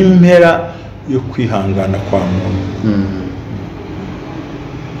ni impera yo kwihangana kwa muntu.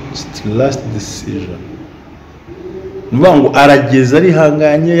 It's the last decision. Nuvuga ngo arageza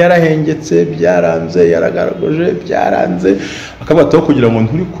arihanganye yarahengetse byaranze yaragaragaje byaranze akabataho kugira ngo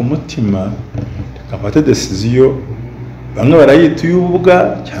nturi ku mutima akafata decision bamwe barayita y'ububwa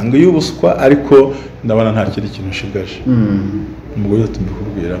cyangwa y'ubuswa ariko ndabona nta kindi kintu ushigaje ubwo yo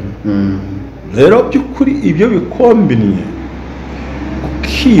tumbikubwiramo. Rero by'ukuri ibyo bikombinye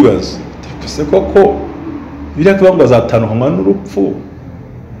ukibaza tese koko biriya kuba ngo azatanuhanwa n'urupfu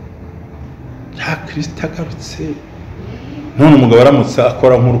ya Kristo agarutse none umugabo aramutse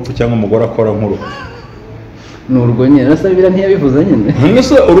akora nk'urupfu cyangwa umugore akora nk'urupfu n'urwo nyine nasabira ntiyabivuze nyine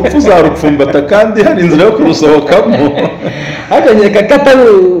mwese urupfu zarupfumbata kandi hari inzira yo kurusohokamo hakanyeka katari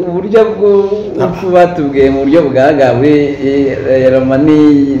uburyo bw'urupfu batubwiye mu buryo bwagawe yaramani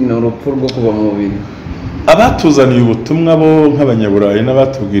n'urupfu rwo kuva mu mubiri. Abatuzaniye ubutumwa bo nk'abanyaburayi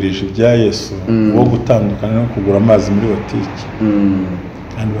n'abatubwirije ibya Yesu wo gutandukana no kugura amazi muri botiki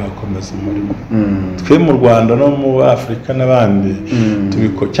kandi bakomeza umurimo. Twe mu Rwanda no mu Afrika n'abandi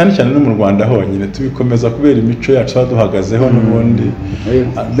tubiko cyane cyane no mu Rwanda honyine tubikomeza kubera imico yacu baduhagazeho n'ubundi.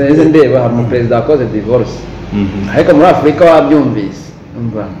 Ndeze ndeba hari umuperezida wakoze divorce ariko muri Afrika wabyumvise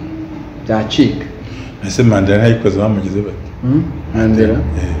umva byacika. Ese Mandela ntayikoze bamugize bati Mandela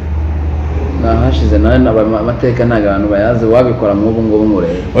nahashize nane amateka n'abantu bayaze wabikora mu ngubu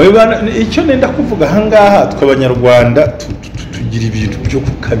ngureba. Icyo nenda kuvuga hangaha tw'abanyarwanda tugira ibintu byo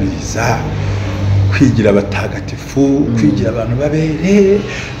kukabiriza kwigira abatagatifu kwigira abantu babere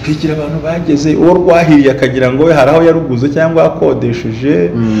kwigira abantu bageze uwo rwahiriye akagira ngo we haraho yaruguze cyangwa akodesheje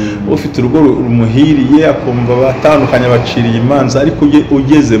ufite urugo rumuhiriye akumva batandukanye baciriye imanza ariko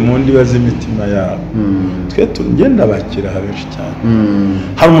ugeze mu ndiba z'imitima yabo twe tugenda bakira habeshi cyane.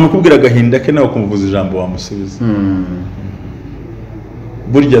 Hari umuntu ukubwira agahinda ke nawe kumuvuza ijambo wamusubiza.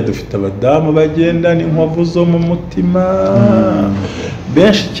 Burya dufite abadamu bagenda n'inkovu zo mu mutima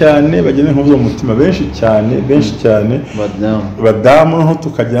benshi cyane bagenda n'inkovu zo mu mutima benshi cyane badamu noneho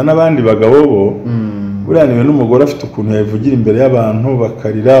tukagira n'abandi bagabo bo buriya niwe n'umugore afite ukuntu yavugira imbere y'abantu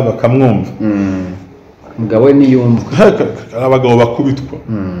bakarira bakamwumva umugabo we niyumva abagabo bakubitwa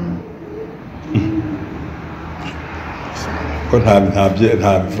ko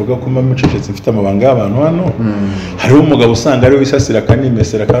ntabivuga ko mama cecetse mfite amabanga y'abantu hano hariho umugabo usanga ari wisasira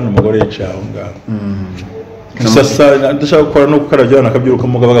akanimesera kandi umugore yicaye aho ngaho ndashaka gukora no gukarabya abana akabyiruka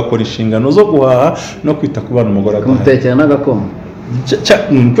umugabo agakora inshingano zo guhaha no kwita ku bana umugore kumutekera n'agakoma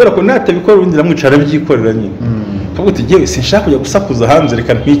kubera ko natabikora ubundi ndamwicara byikorera nyine kavuga uti yewe sinshaka kujya gusakuza hanze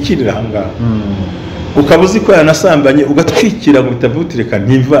reka ntwikirira aha ngaha ukaba uzi ko yanasambanye ugatwikira ngo bitavutireka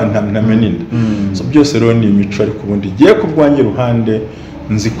ntameninda so byose rero ni imico ariko ubundi giye kurwanya ruhande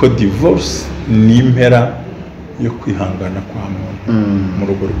nzi ko divorce ni impera yo kwihangana kwa muntu mu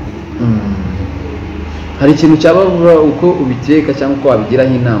rugo rwe. Hari ikintu cyababura uko ubiteka cyangwa uko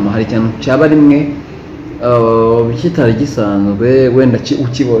wabigiraho inama hari ikintu cyaba rimwe kitari gisanzwe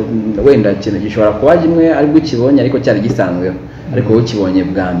wenda kintu gishobora kuba kimwe aribwo ukibonye ariko cyari gisanzweho ariko wowe ukibonye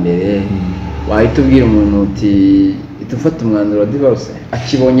bwa mbere wahita ubwira umuntu uti itufata umwanzuro wa divorce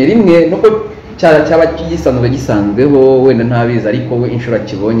akibonye rimwe nuko cyaba gisanzweho wenda ntabizi ariko we inshuro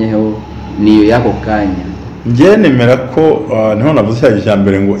akibonyeho niyo yako kanya njye nemera ko niho navuze cya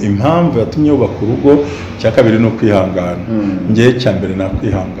mbere ngo impamvu yatumye wubaka urugo, cya kabiri ni ukwihangana. njye cya mbere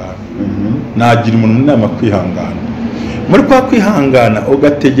nakwihangana, nagira umuntu inama kwihangana. Muri kwa kwihangana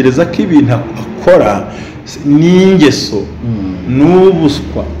ugategereza ko ibintu akora n'ingeso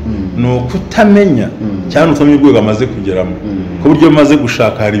n'ubuswa ni ukutamenya cyane utamenya urwego amaze kugeramo, ku buryo amaze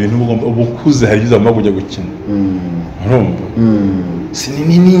gushaka hari ibintu ubukuze hari ibyo agomba kujya gukina. urumva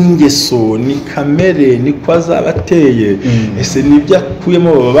ni n'ingeso ni kamere ni ko azabateye, ese nibyo akuyemo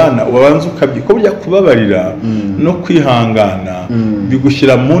abo bana ubanza ukabyiko burya kubabarira no kwihangana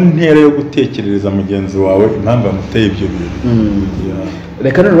bigushyira mu ntera yo gutekerereza mugenzi wawe impamvu amuteye ibyo bintu.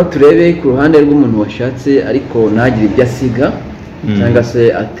 Reka noneho turebe ku ruhande rw'umuntu washatse ariko ntagire ibyo asiga, cyangwa se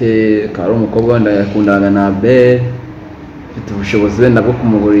ate kari umukobwa wenda yakundana na be ufite ubushobozi wenda bwo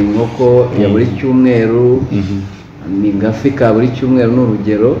kumugurira inkoko ya buri cyumweru, migafi ka buri cyumweru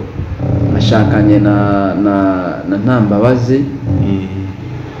n'urugero, ashakanye na Ntambazi,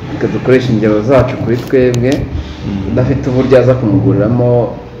 dukoresha ingero zacu kuri twebwe, udafite uburyo aza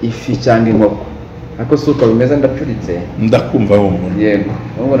kumuguriramo ifi cyangwa inkoko. Ako suko bimeze ndacuritse ndakumva wo muntu. Yego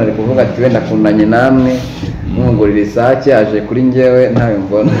ubwo nari kuvuga ati wenda kundanye namwe mungurira isake aje kuri njyewe ntawe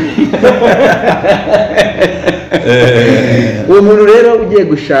mbona. Uwo muntu rero ugiye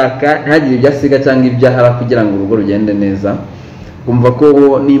gushaka ntagire ibyo asiga cyangwa ibyo ahara kugira ngo urugo rugende neza, kumva ko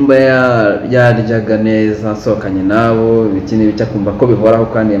nimba yaryaga neza asohokanye nabo ibikini bica, kumva ko bihoraho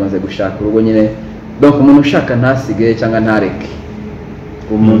kandi yamaze gushaka urugo nyine. Donc umuntu ushaka ntasige cyangwa ntareke,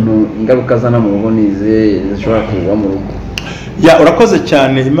 umuntu ingaruka zana mu rugo nize zishobora kuba mu rugo. Urakoze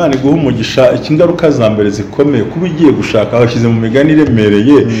cyane, Imana iguha umugisha. Ingaruka za mbere zikomeye kuba ugiye gushaka, abashyize mu migani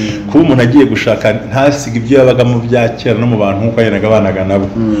iremereye, kuba umuntu agiye gushaka ntasiga ibyo yabaga mu bya kera no mu bantu nk'uko yarenaga abanaga nabo.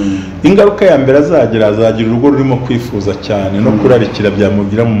 Ingaruka ya mbere azagira urugo rurimo kwifuza cyane no kurarikira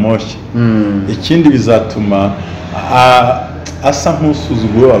byamugira mu moshya. Ikindi bizatuma asa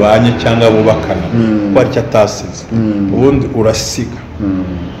nk'usuzuguro babanye cyangwa bubakana kuko aricyo atasize, ubundi urasiga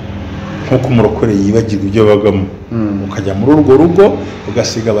nkuko umurokore yibagirwa ibyo bagamo, ukajya muri urwo rugo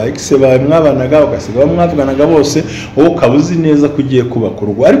ugasiga ba ex bawe mwabanaga, ugasiga abo mwavuganaga bose, wowe ukaba uzi neza ko ugiye kubaka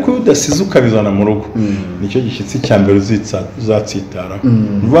urugo, ariko iyo udasize ukabizana mu rugo nicyo gishyitsi cya mbere uzatsitaraho.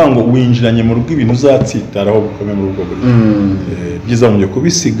 Ni ukuvuga ngo winjiranye mu rugo ibintu uzatsitaraho bikomeye muri urwo buryo. Byiza wongeye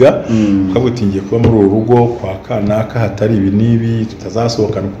kubisiga ukavuga uti ngiye kuba muri uru rugo kwa kanaka hatari ibi n'ibi,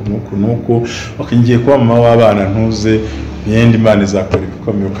 tutazasohokana uku n'uku, ngiye kuba mama w'abana ntuze yenda Imana izakora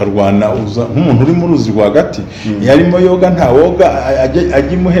ibikomeye. Ukarwana nk'umuntu uri mu ruzi rwagati, iyo arimo yoga nta woga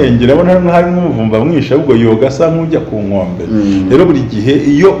ajya imuhengera, abona hari nk'umuvumba mwinshi, ahubwo yoga asa nk'ujya ku nkombe. Rero buri gihe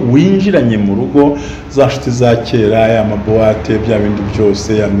iyo winjiranye mu rugo, za nshuti za kera, ya mabuwate, bya bindi byose,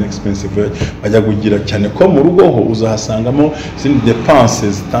 ya expensive bajya kugira, cyane ko mu rugo ho uzahasangamo izindi depense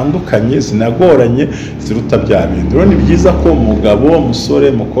zitandukanye zinagoranye ziruta bya bindi. Rero ni byiza ko umugabo, umusore,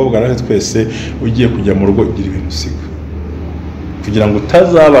 umukobwa, natwe twese ugiye kujya mu rugo ugira ibintu usiga kugira ngo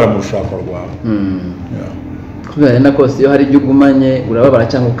utazabara mu rushako rwawe. Kubera na kose iyo hari ibyo ugumanye urababara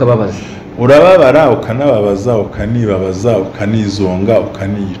cyangwa ukababaza, urababara ukanababaza, ukanibabaza, ukanizonga,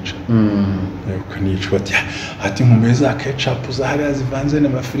 ukaniyica. Ukaniyica ati nkumbuye za ketchup zahariya zivanze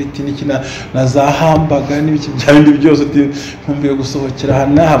n'amafiriti n'iki na za hamburger n'ibiki bya bindi byose, ati nkumbuye gusohokera aha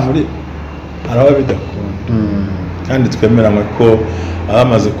n'aha muri araba bidakunda. Kandi twemeranywe ko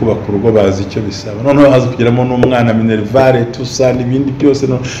abamaze kubaka urugo bazi icyo bisaba, noneho haza kugeramo n'umwana minervare tusa n'ibindi byose,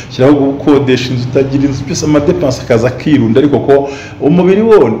 no shyiraho gukodesha inzu utagira inzu byose, amadepense akaza akirunda. Ariko ko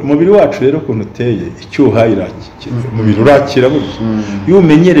umubiri wacu rero ukuntu uteye, icyuha umubiri urakira burya. Iyo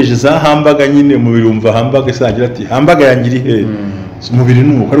umenyereje za hambaga nyine umubiri wumva hambaga isangira ati hambaga yangira ihe, umubiri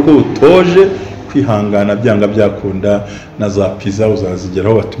nuko. Ariko utoje kwihangana byanga byakunda, na za pizza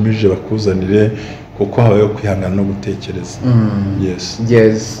uzazigeraho batumije bakuzanire, kuko habayeho kwihangana no gutekereza.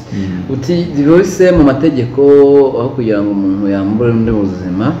 Yes. Uti divorce mu mategeko aho kugira ngo umuntu yambure undi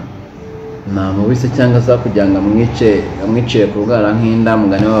buzima nta mubise cyangwa se kugira ngo amwiciye ku rwara nk'inda,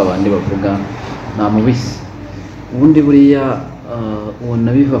 mugane w'abandi bavuga nta mubise. Ubundi buriya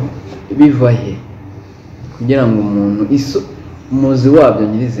ubona bivahe kugira ngo umuntu umuzi wabyo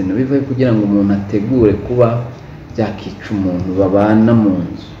nyirizina bivahe kugira ngo umuntu ategure kuba byakica umuntu babana mu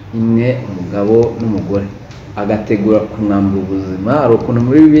nzu imwe, umugabo n'umugore, agategura kumwambura ubuzima. Hari ukuntu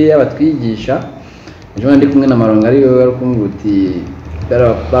muri Bibiliya batwigisha, ejo ndi kumwe na Maronga ari we wari kumwe uti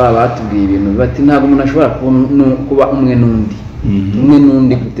batubwiye ibintu bati ntabwo umuntu ashobora kuba umwe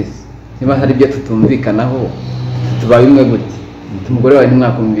n'undi gute se, niba hari ibyo tutumvikanaho tubaye umwe gute, umugore wawe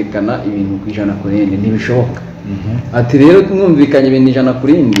ntimwakumvikana ibintu ku ijana ku rindi, ntibishoboka. Ati rero mwumvikanye ibintu ijana ku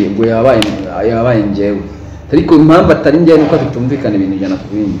rindi ubwo yabaye njyewe, ariko impamvu atari njyewe nuko tutumvikana ibintu ijana ku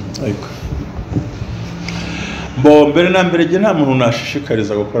bindi. Mbo mbere na mbere je nta muntu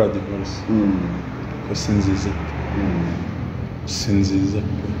nashishikariza gukora divorce. Ko sinziza. Sinziza.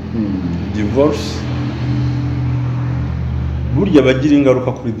 Divorce burya bagira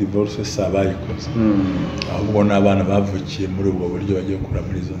ingaruka kuri divorce sabayikoze. Ahubwo n'abana bavukiye muri ubwo buryo bagiye gukura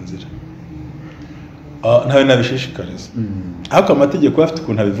muri izo nzira. Ntawe nabishishikariza. Ariko amategeko afite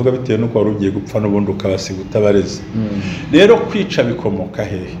ukuntu abivuga bitewe nuko wari ugiye gupfa n'ubundi ukabasiga utabareze. Rero kwica bikomoka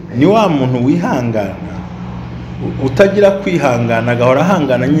hehe? Ni wa muntu wihangana utagira kwihangana agahora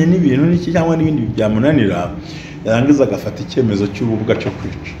ahangananye n'ibintu n'iki cyangwa n'ibindi byamunanira yarangiza agafata icyemezo cy'ububwa cyo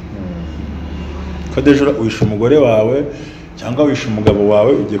kwica. Ko dejura uwisha umugore wawe cyangwa wisha umugabo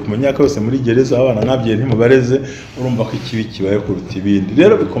wawe ugiye kumenya ko yose muri gereza abana nkabye ntimubareze urumva ko ikibi kibaye kuruta ibindi.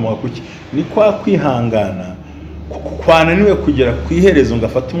 Rero bikomoka kuki ni kwa kwihangana kwananiwe kugera ku iherezo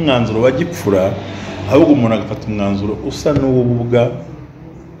ngafata umwanzuro wa gipfura ahubwo umuntu agafata umwanzuro usa n'ububwa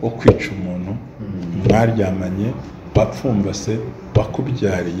wo kwica umuntu mwaryamanye wapfumbase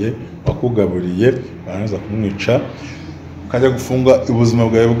wakubyariye wakugaburiye barangiza kumwica ukajya gufunga ubuzima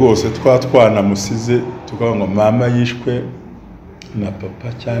bwawe bwose twana musize tukavuga ngo mama yishwe na papa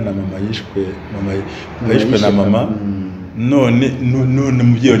cyangwa na mama yishwe na mama none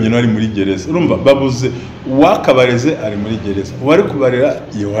mubyeyi nyine ari muri gereza. Urumva babuze wakabareze ari muri gereza wari kubarera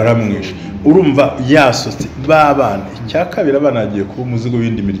iyo waramwishe. Urumva yasotse babana icyakabira banagiye kuba umuzigo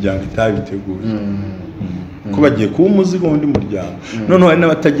w'indi miryango itabiteguye. Ko bagiye kuba umuzigo w'undi muryango. None hari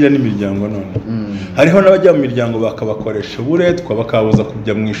n'abatagira n'imiryango none. Hariho n'abajya mu miryango bakabakoresha uburetwa bakabuza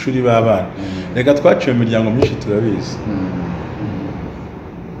kujya mu ishuri b'abana. Reka twaciye mu miryango myinshi turabizi.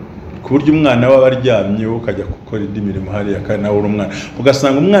 Buryo umwana we abaryamye ukajya gukora indi mirimo hariya kandi nawe uri umwana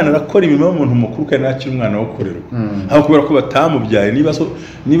ugasanga umwana arakora imirimo y'umuntu mukuru kandi nakiri umwana wo kurerwa aho kubera ko batamubyaye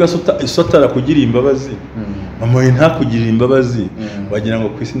niba isotara kugirira imbabazi mama we ntakugirira imbabazi wagira ngo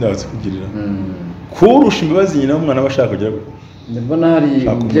ku isi ndabatse kugirira kurusha imbabazi nyina w'umwana aba ashaka kugira ngo ndabona hari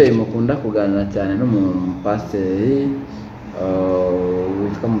umubyeyi mukunda kuganira cyane n'umupasiteri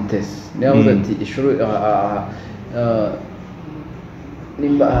witwa Mutesi niyo yavuze ati ishuri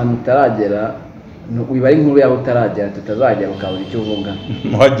nimba ahantu utaragera wiba ari inkuru yawe utaragera tutazagera ukabura icyo uvuga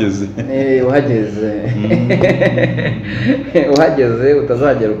uhageze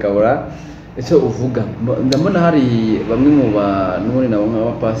utazagera ukabura icyo uvuga. Ndabona hari bamwe mu bantu nabo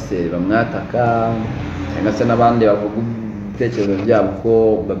nk'abapasiteri bamwataka cyangwa se n'abandi bavuga ibitekerezo byabo ko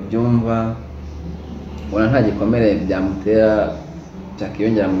babyumva ubona nta gikomere byamutera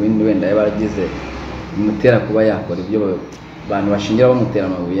cyakiyongera mu bindi wenda yaba yaragize bimutera kuba yakora ibyo abantu bashingira bamutera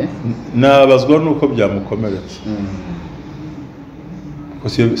amabuye. Nabazwa nuko byamukomeretse ko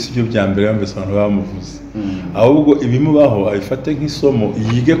sibyo bya mbere yambese abantu bamuvuze ahubwo ibimubaho abifate nk'isomo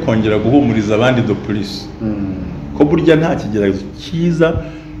yige kongera guhumuriza abandi do police ko burya nta kigeragezo cyiza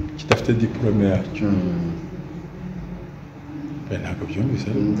kidafite diplome yacyo. Ntabwo byumvise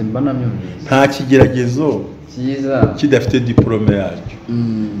nta kigeragezo cyiza kidafite diplome yacyo.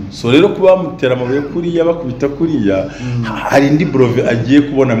 So rero kuba bamutera amabuye kuriya bakubita kuriya hari indi brove agiye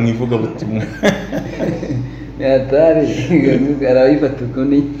kubona mu ivuga butumwa yatari arabifata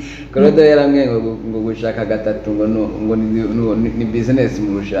ukundi Claude yaramwe ngo gushaka gatatu ngo ni business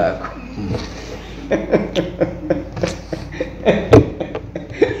mu rushako.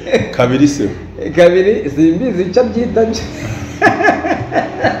 Kabiri simbizi icyo byita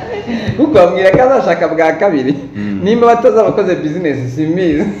kuko bamwira ko azashaka bwa kabiri nimba bataza bakoze business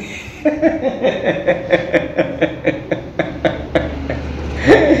simbizi.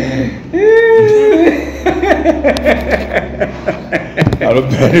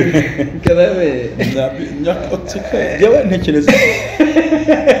 Karabe nyakotika yawe ntekereza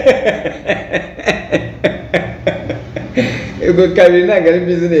ubwo kabiri ntabwo ari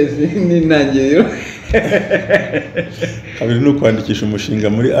business ni intangiriro. Kabiri no kwandikisha umushinga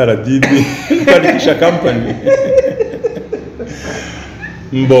muri RDB kwandikisha company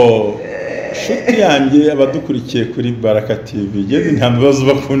mbo shuti yanjye abadukurikiye kuri Baraka TV yeze nta bibazo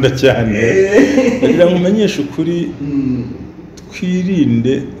bakunda cyane kugira ngo umenyeshe ukuri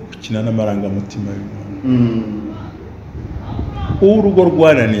twirinde gukina n'amarangamutima y'umuntu. Urugo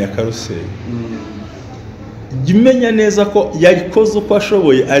rwananiye akaruseri jimenya neza ko yarikoze uko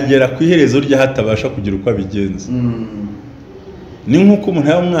ashoboye agera ku iherezo rya hatabasha kugira uko abigenza. Ni nkuko umuntu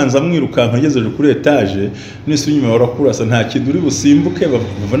yamwanza amwirukanka ageze kuri etage nise inyuma warakurasa nta kiduri busimbuke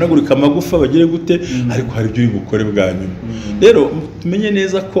bavanagurika amagufa bagire gute ariko hari ibyo uri bukore bwa nyuma. Rero tumenye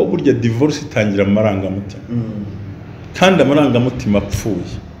neza ko burya divorce itangira amarangamutima kandi amarangamutima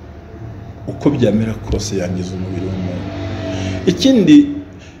apfuye uko byamera kose yangiza umubiri w'umuntu. Ikindi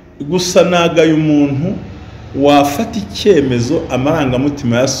gusa nagaye umuntu wafata icyemezo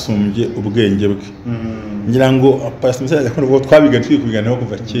amarangamutima yasumbye ubwenge bwe. ngira ngo pastor akora ubwo twabiga twikubiganaho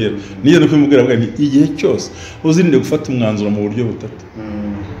kuva kera niyo no kwimubwira bwa ni igihe cyose uzirinde gufata umwanzuro mu buryo butatu.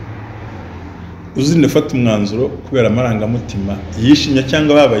 Uzirinde gufata umwanzuro kubera amarangamutima yishimye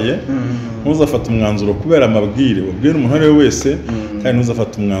cyangwa babaye, ntuzafata umwanzuro kubera amabwire ubwira umuntu ari wese, kandi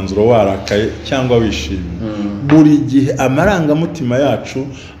ntuzafata umwanzuro warakaye cyangwa wishimye. Buri gihe amarangamutima yacu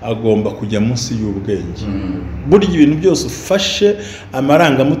agomba kujya munsi y'ubwenge. Buri ibintu byose ufashe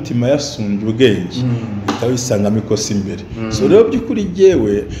amarangamutima yasumbye ubwenge utawisangamo ikosa imbere. So rero by'ukuri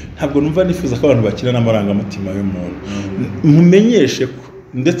jewe ntabwo numva nifuza ko abantu bakira n'amarangamutima y'umuntu. Mumenyeshe ko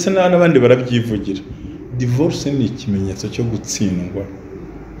ndetse n'abandi barabyivugira, divorce ni ikimenyetso cyo gutsindwa,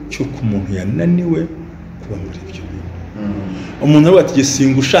 cy'uko umuntu yananiwe kuba muri ibyo bintu. Umuntu ari ati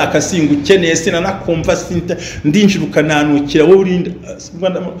singa ushaka, singa ukeneye, sinanakumva, ndinjiruka nanukira, wowe urinda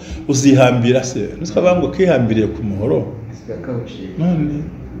uzihambira se. Nitwa ngo kwihambiriye ku muhoro none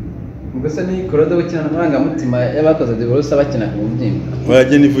Mbese ni CLAUDE ukina amarangamutima y'abakoze divorce abakina ku mubyimba.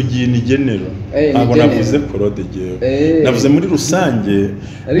 Wajye nivugiye ni genero. Ntabwo navuze CLAUDE jewe. Navuze muri rusange.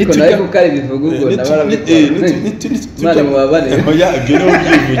 Ariko nayo kuko ari bivuga ubwo nabara mubabane. Oya ibyo no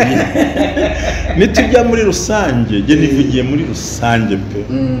byivugiye. Nitujya muri rusange, je nivugiye muri rusange pe.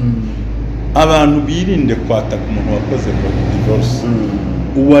 Abantu birinde kwataka umuntu wakoze divorce.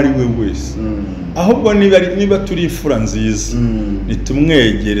 Uwo ari we wese. Ahubwo niba turi ifura nziza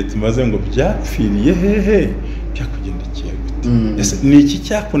nitumwegere tumaze ngo byapfiriye hehe byakugendekeye gute, ese ni iki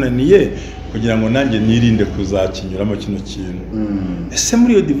cyakunaniye kugira ngo nanjye nirinde kuzakinyuramo kino kintu. Ese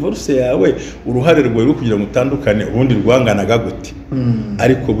muri iyo divorce yawe uruhare rwawe kugira ngo utandukane ubundi rwanganaga gute.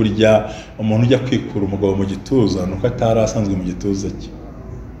 Ariko burya umuntu ujya kwikura umugabo mu gituza nuko atari asanzwe mu gituza cye.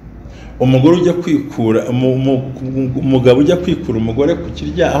 Umugore ujya kwikura umugabo ujya kwikura umugore ku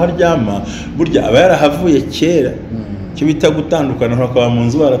kirya aho aryama, burya aba yarahavuye kera. Cyo bita gutandukana, bakaba mu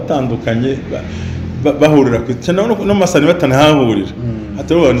nzu baratandukanye bahurira ku cyane no masani batanahahurira.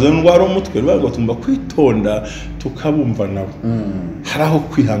 Atarubanza ndwara umutwe bagomba kwitonda tukabumva nabo. Haraho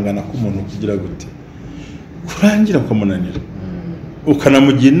kwihangana ku muntu kugira gute kurangira ukamunanira,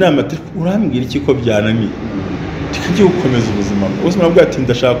 ukanamugira inama ati urambwira iki ko byananiye, tugiye gukomeza ubuzima bwacu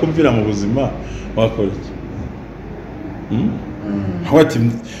ndashaka kumvira mu buzima wakora iki. Hawati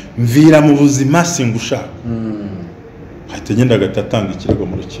mvira mu buzima singushaka. Hahita ngenda agatanga ikirego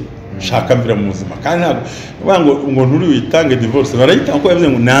mu rukiko, shaka mvira mu buzima. Kandi ntabwo ngo nturi witange divorce, barayita ko yavuze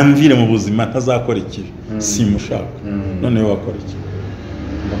ngo namvire mu buzima ntazakora iki simushaka. None we wakora iki?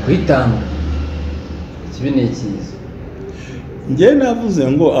 Kwitanga kibi ni ikiza. Ngiye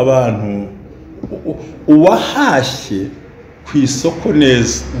navuze ngo abantu uwahashye ku isoko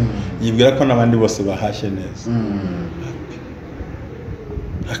neza yibwira ko n'abandi bose bahashye neza.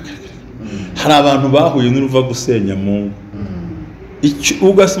 Hari abantu bahuye n'uruva gusenya mu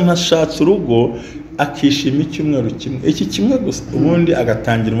ugashatse urugo akishima icyumweru kimwe, iki kimwe gusa, ubundi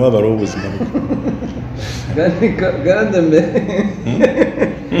agatangira umubabaro w'ubuzima bwe.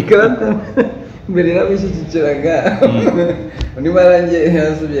 Mbere nabishyigikiraga niba arangiye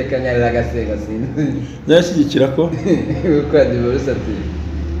yasubiye kanyarira agasenga sinzi byashyigikira ko gukora divorce ati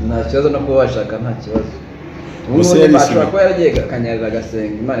nta kibazo no kuba washaka nta kibazo. Ubwo bashobora kuba yaragiye kanyarira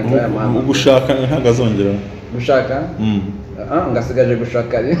agasenga Imana ikora amahano. Ugushaka ntabwo azongera gushaka ngasigaje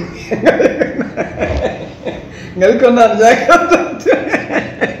gushaka ariko nta byakatatu.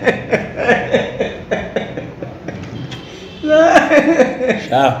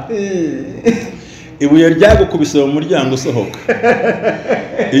 Ibuye ryagukubise mu muryango usohoka,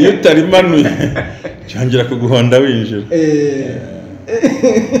 iyo utarimanuye cyongera kuguhonda winjira.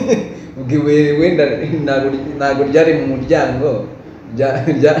 Ubwo ibuye wenda ntabwo ryari mu muryango,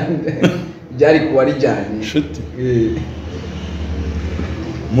 ryari kuba rijyanye inshuti.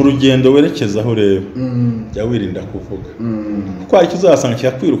 Mu rugendo werekeza aho ureba jya wirinda kuvuga, kuko hari icyo uzasanga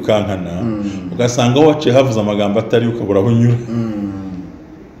kiyakwirukankana ugasanga aho waciye havuze amagambo atari ukabura aho unyura.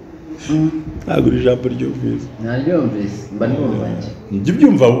 Ntabwo iri jambo ryumvise naryumvise mba numvanye njye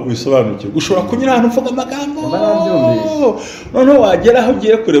byumva wisobanukirwa. Ushobora kunyura ahantu uvuga amagambo noneho wagera aho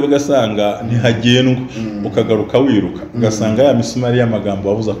ugiye kureba ugasanga ntihagendwa, ukagaruka wiruka ugasanga ya misumari y'amagambo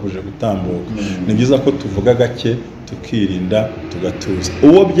wabuza kuje gutambuka. Ni byiza ko tuvuga gake tukirinda tugatuza.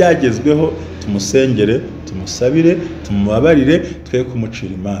 Uwo byagezweho tumusengere, tumusabire, tumubabarire, twe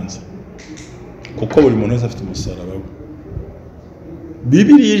kumucira imanza, kuko buri muntu wese afite umusaraba we.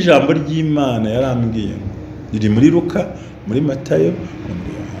 Bibiliya ijambo ry'Imana yarambwiye riri muri Luka, muri Matayo no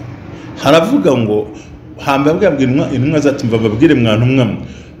muri Yohana. Haravuga ngo hambabwira intumwa zati mbabwire mwana umwe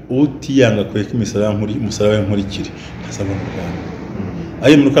utiyanga kweka umusaraba nkurikire ntazabona ubwami.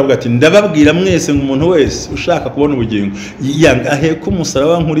 ayo muri kavuga ati ndababwira mwese ngo umuntu wese ushaka kubona ubugingo yanga aheka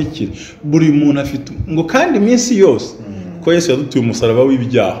umusaraba nkurikira buri muntu afite ngo kandi iminsi yose ko Yesu yadutuye umusaraba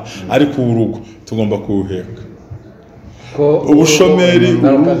w'ibyaha ariko urugo tugomba kuwuheka ubushomeri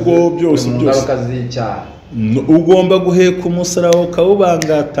urugo byose ugomba guheka umusaraba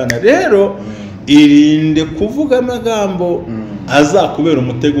ukawubangatana rero irinde kuvuga amagambo azakubera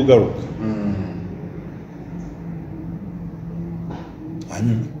umutego ugaruka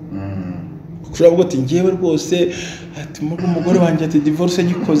kushobora gute ngewe rwose ati umugore wanjye ati divorce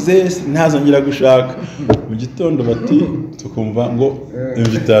nyikoze ntazongera gushaka mu gitondo bati tukumva ngo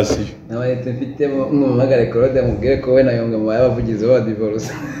invitation nawe mfite mwumagare Claude mubwire ko we nayonga mu bavugizi wa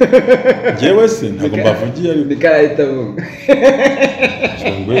divorce ngewe se ntabwo mbavugiye ariko ndikarahita vuga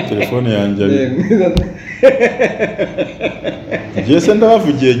ngo telefone yanjye ngewe se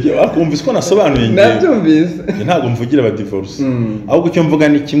ndabavugiye akumvise ko nasobanuye ngewe nabyumvise ntabwo mvugira aba divorce ahubwo icyo mvuga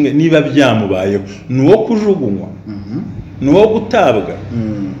ni kimwe niba byamubayeho ni uwo kujugunywa ni uwo gutabwa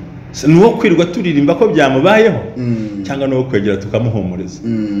ni uwo kwirirwa turirimba ko byamubayeho cyangwa ni uwo kwegera tukamuhumuriza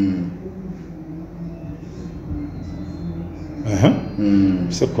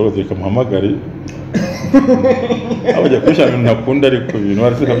se Claude reka muhamagare abajya kwishaka ntakunda ariko ibintu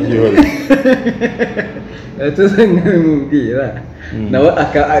waretse kabyihorera tuze nkabimubwira nawe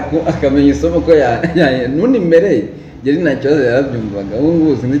akamenya isomo ko nuni mbere yari nta kibazo yarabyumvaga ubu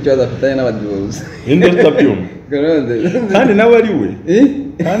ngubu sinzi ikibazo afitanye n'abadivuzi indi utabyumva kandi nawe ari we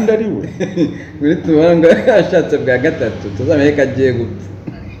kandi ari we muri tubona ngo ashatse bwa gatatu tuzamenye ko agiye gupfa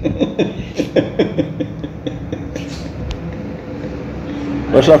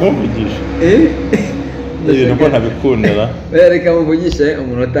bashaka kumuvugisha ibintu ko ntabikundira reka muvugishe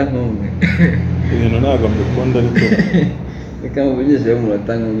umunota nk'umwe ibintu ntabwo mbikunda ariko reka muvugishe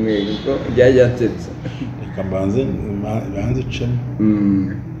umunota nk'umwe kuko byajya nsetse reka mbanze icemo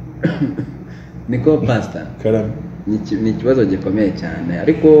niko pastor karame ni ikibazo gikomeye cyane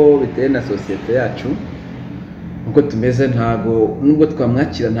ariko bitewe na sosiyete yacu uko tumeze ntago nubwo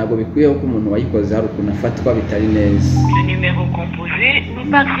twamwakira ntago bikwiyeho ko umuntu wayikoze hari ukuntu afatwa bitari neza Le numéro composé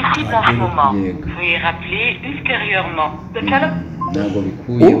n'est pas accessible en ce moment. Veuillez rappeler ultérieurement. ntago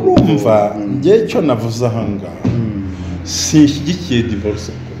bikwiye urumva ngiye cyo navuze aha ngaha sinshyigikiye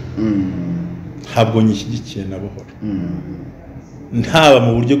divorce ntabwo nyishyigikiye na buhoro ntaba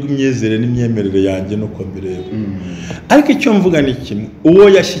mu buryo bw'imyizere n'imyemerere yanjye nuko mbireba ariko icyo mvuga ni kimwe uwo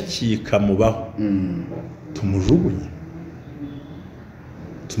yashyikiye ikamubaho tumujugunye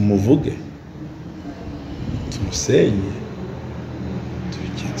tumuvuge tumusenye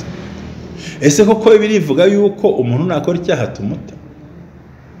tubigenze ese koko birivuga yuko umuntu nakora icyaha tumuta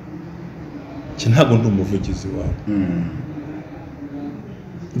ntabwo ndi umuvugizi wawe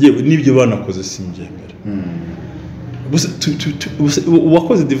yewe n'ibyo banakoze simbyemera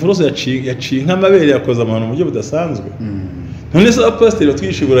uwakoze divorce yaciye nk'amabere yakoze amahano mu buryo budasanzwe none se abapasiteri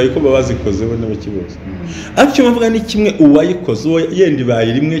twishibura yuko babazikoze bo n'abakiboze ariko icyo mvuga ni kimwe uwayikoze uwo yenda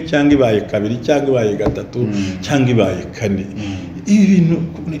ibaye rimwe cyangwa ibaye kabiri cyangwa ibaye gatatu cyangwa ibaye kane ibi bintu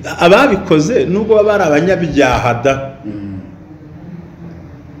ababikoze nubwo baba ari abanyabyaha da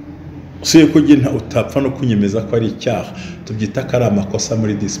usiye kugenda utapfa no kunyemeza ko ari icyaha tubyita ko ari amakosa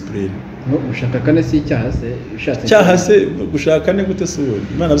muri discipline gushaka kane si icyaha se icyaha se gushaka ne gute se ubundi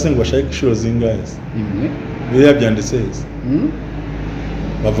imana avuze ngo bashake inshuro zingahe imwe biba byanditse heza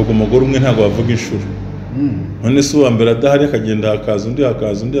bavuga umugore umwe ntabwo bavuga inshuro none se uwa mbere adahari akagenda hakaza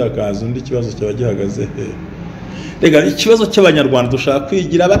undi ikibazo cyaba gihagaze he rega ikibazo cy'abanyarwanda dushaka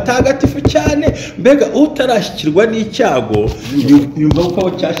kwigira abatagatifu cyane mbega utarashyikirwa n'icyago yumva ko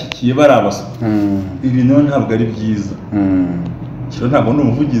cyashyikiye barabasa ibi none ntabwo ari byiza cyo ntabwo ni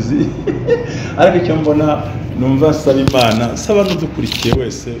umuvugizi ariko icyo mbona numva saba Imana saba n'udukurikiye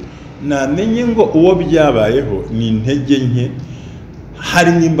wese namenye ngo uwo byabayeho ni intege nke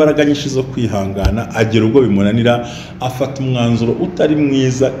hari n'imbaraga nyinshi zo kwihangana agera ubwo bimunanira afata umwanzuro utari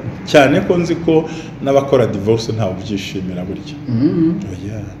mwiza cyane ko nzi ko n'abakora divorce ntawe byishimira buryo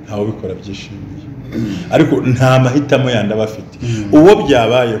ntawe bikora byishimiye ariko nta mahitamo yandi abafite uwo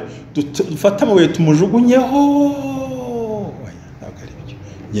byabayeho dufata amabuye tumujugunyeho ntabwo ari byo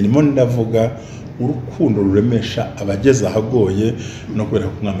nyirimo ndavuga urukundo ruremesha abageze ahagoye no kubera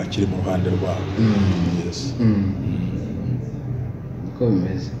ko umwami akiri mu ruhande rwabo bimeze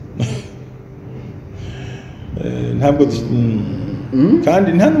ntabwo kandi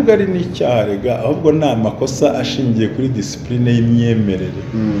nta nubwo ari n'icyaha rega ahubwo ni amakosa ashingiye kuri discipline y'imyemerere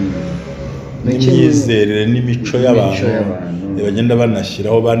n'imyizerere n'imico y'abantu bagenda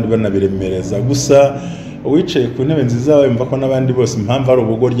banashyiraho abandi banabiremereza gusa wicaye ku ntebe nziza wumva ko n'abandi bose impamvu ari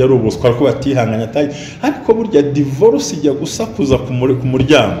ubugoryi ari ubuswa ko batihanganya ataye ariko burya divorce ijya gusakuza ku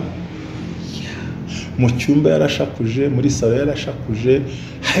muryango mu cyumba yarashakuje muri salo yarashakuje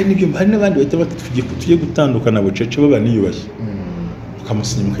hari n'abandi bahita tugiye gutandukana bucece baba niyubashye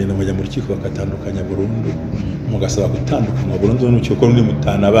ukamusinya mukagenda mujya mu rukiko bakatandukanya burundu mugasaba gutandukana burundu n'urukiko rundi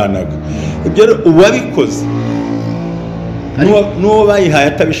mutana abanaga ibyo rero uwabikoze n'uwo bayihaye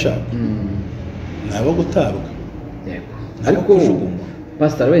atabishaka nabo gutabwa ariko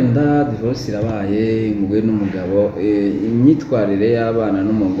pastor wenda divorce irabaye umugore n'umugabo imyitwarire y'abana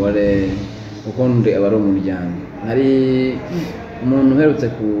n'umugore uko ndi abari umuryango hari umuntu uherutse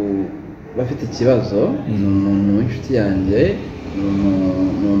ku bafite ikibazo umuntu w'inshuti yanjye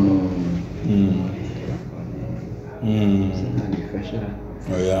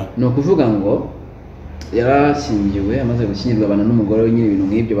ni ukuvuga ngo yarashyingiwe amaze gushyingirwa abana n'umugore we nyine ibintu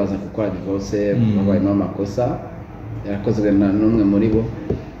nk'ibyo baza gukora divorce babayemo amakosa yarakozwe n'umwe muri bo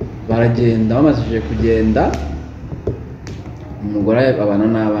baragenda bamazije kugenda umugore abana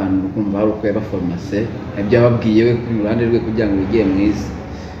n'abana ukumva hari uko yabaformase ibyo yababwiye we ku ruhande rwe kugira ngo bigire mwiza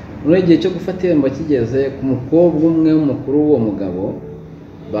muri igihe cyo gufata irembo kigeze ku mukobwa umwe w'umukuru w'uwo mugabo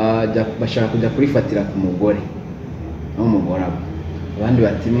bashaka kujya kurifatira ku mugore n'umugore abo abandi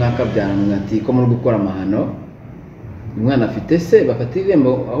bati mwakabyarana ati ko muri gukora amahano umwana afite se bafata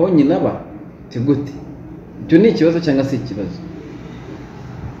irembo aho nyina aba gute icyo ni ikibazo cyangwa si ikibazo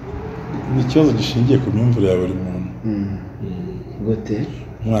ni ikibazo gishingiye ku myumvire ya buri muntu gute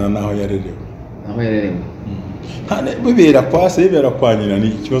umwana naho yarerewe bibera kwa se bibera kwa nyina ni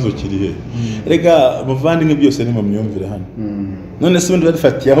ikibazo kiri he rega muvandimwe byose ni mu myumvire hano none se ubundi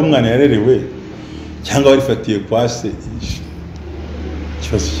badufatiye aho umwana yarerewe cyangwa barifatiye kwa se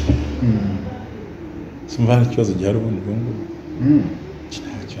ikibazo simva ikibazo gihari ubundi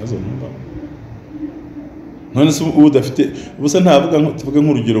ikibazo numva none se udafite ubusa ntavuga tuvuge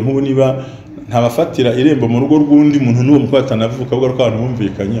nk'urugero nk'ubu niba ntabafatira irembo mu rugo rw'undi muntu n'uwo mukwatana avuka bwo abantu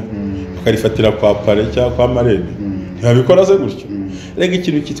bumvikanya bakarifatira kwa pare cyangwa kwa marene ntibabikora se gutyo rega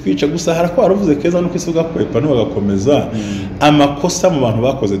ikintu kitwica gusa harako waravuze keza nuko isuga kwepa n'ubagakomeza amakosa mu bantu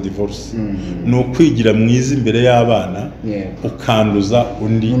bakoze divorce ni ukwigira mwiza imbere y'abana ukanduza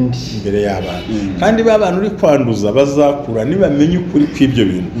undi imbere y'abana kandi ba bantu uri kwanduza bazakura nibamenye ukuri kw'ibyo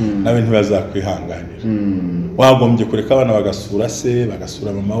bintu nawe ntibazakwihanganira wagombye kureka abana bagasura se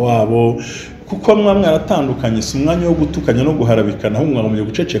bagasura mama wabo kuko mwaratandukanye si umwanya wo gutukanya no guharabikana aho mwagombye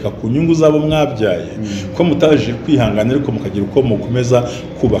guceceka ku nyungu zabo mwabyaye ko mutaje kwihanganira ariko mukagira uko mukomeza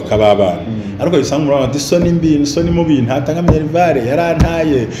kubaka babana ariko bisanga muri abandi isoni mubi ntatanga minervare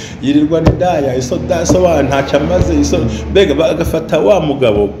yarantaye yirirwa ndaya iso ntacyo amaze bega bagafata wa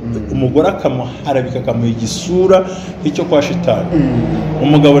mugabo umugore akamuharabika akamuha igisura icyo kwa shitani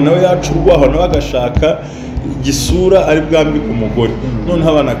umugabo nawe yacurwaho nawe agashaka igisura ari bwambika umugore noneho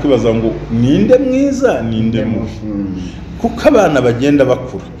abana akibaza ngo ninde mwiza ninde mubi kuko abana bagenda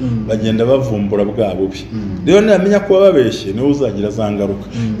bakura bagenda bavumbura bwa bubi rero ntiramenya kuba babeshye niwe uzagira zangaruka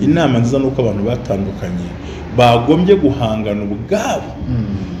inama nziza nuko abantu batandukanye bagombye guhangana ubwabo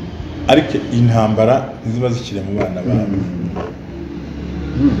ariko intambara ziba zikiri mu bana babo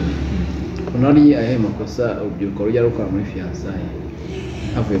unari ahe makosa urubyiruko rujya rukora muri fiyansaye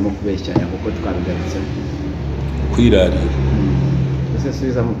havuyemo kubeshyanya kuko twabigarutse kwirarira ese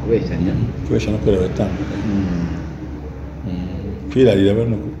subiza mu kubeshyanya no kureba batandukanye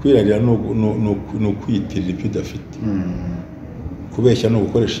kwirarira no kwiyitirira ibyo udafite kubeshya no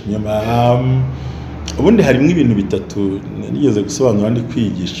gukoresha inyama ubundi harimo ibintu bitatu nigeze gusobanura ndi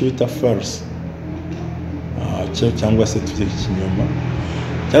kwigisha icyo bita farce cyangwa se tuvuge ikinyoma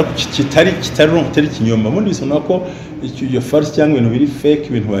kitari ikinyoma ubundi bisona ko iyo farce cyangwa ibintu biri fake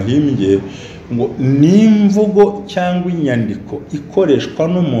ibintu wahimbye ngo ni imvugo cyangwa inyandiko ikoreshwa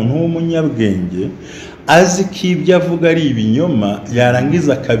n'umuntu w'umunyabwenge azi ko ibyo avuga ari ibinyoma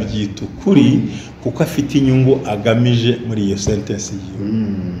yarangiza akabyita ukuri kuko afite inyungu agamije muri iyo sentence yiwe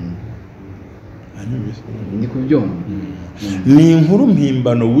ni kubyumva ni inkuru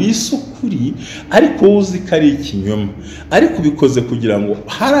mpimbano wise ukuri ariko uzi ko ari ikinyoma ariko ubikoze kugira ngo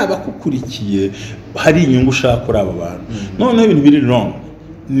hari abakukurikiye hari inyungu ushaka kuri abo bantu noneho ibintu biri wrong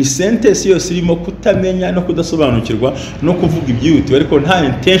ni sentence yose irimo kutamenya no kudasobanukirwa no kuvuga ibyihutiwe ariko nta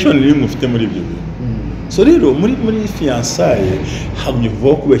intention n'imwe ufite muri ibyo bintu so rero muri fiançailles hamwe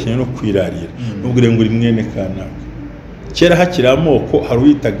vuba kubeshyanya no kwirarira nubwo ngo uri mwene kanaka kera hakiri amoko hari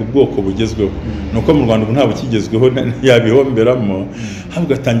uyitaga ubwoko bugezweho nuko mu Rwanda ubu ntabwo kigezweho yabihomberamo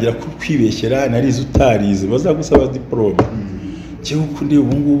ahubwo atangira kwibeshyera narize utarize bazagusaba diplome cyo kundi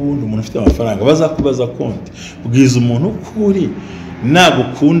ubu ngubu umuntu ufite amafaranga bazakubaza konti bwiza umuntu kuri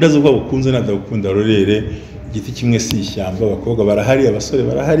nagukunda zo ko ukunze nadagukunda rorere igiti kimwe si ishyamba abakobwa barahari abasore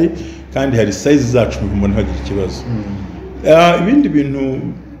barahari kandi hari size zacu umuntu hagira ikibazo ibindi bintu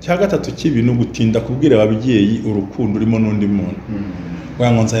cya gatatu cy'ibintu gutinda kubwira ababyeyi urukundo urimo n'undi muntu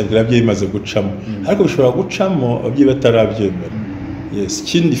ngo nzabwira ababyeyi maze gucamo ariko bishobora gucamo ababyeyi batarabyemera yes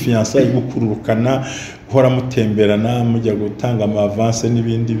kindi fiançailles gukururukana guhora mutemberana mujya gutanga avance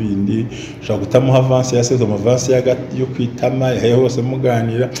n'ibindi bindi ushaka gutamuha avance yaseze avance yo kwitama yahe hose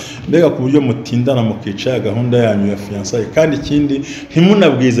muganira mbega ku buryo mutindana mukica gahunda yanyu ya fiançailles kandi ikindi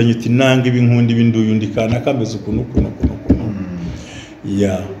ntimunabwizanye uti nanga ibinkundi binduyundi kana kameze ukuntu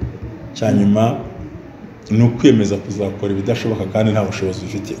ya cyanyuma ni ukwemeza kuzakora ibidashoboka kandi nta bushobozi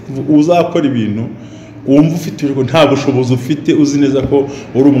ufite uzakora ibintu wumva ufite uriko nta bushobozi ufite uzi neza ko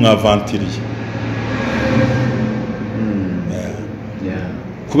uri umwavantiriye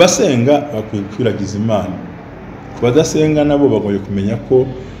kubasenga bakwiye kwiragiza Imana kubadasenga nabo bagoye kumenya ko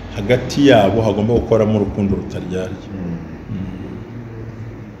hagati yabo hagomba gukoramo urukundo rutaryarya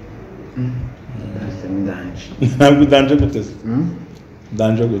ntabwo danje guteze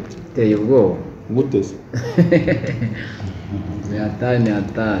danje gute teye ubwoba guteze ni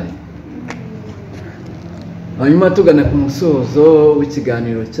hatari hanyuma tugana ku musozo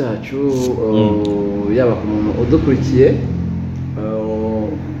w'ikiganiro cyacu yaba ku muntu udukurikiye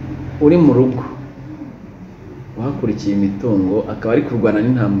uri mu rugo uhakurikiye imitungo akaba ari kurwana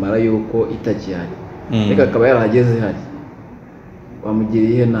n'intambara y'uko itakihari reka akaba yarahageze hari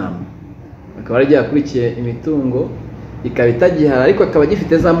wamugiriye ihe nama akaba yaragiye akurikiye imitungo ikaba itagihari ariko akaba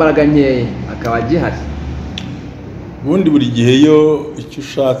agifite za mbaraga nkeya akaba agihari ubundi buri gihe iyo icyo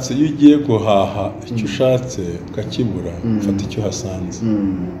ushatse iyo ugiye guhaha icyo ushatse ukakibura ufata icyo hasanze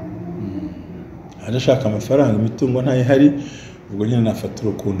arashaka amafaranga imitungo ntayihari ubwo nyine nafata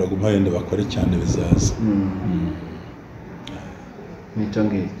urukundo aguma yenda bakore cyane bizaza nicyo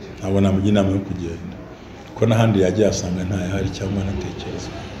ngicyo ntabwo namugira inama yo kugenda kuko n'ahandi yagiye asanga ntayihari cyangwa anatekereza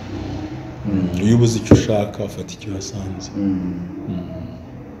iyo ubuze icyo ushaka ufata icyo hasanze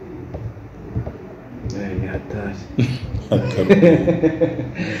ni hatari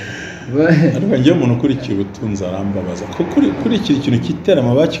ariko njyewe umuntu ukurikiye ubutunzi arambabaza ko kurikira ikintu kitera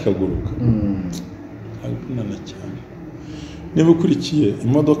amababa kikaguruka agukundana cyane niba ukurikiye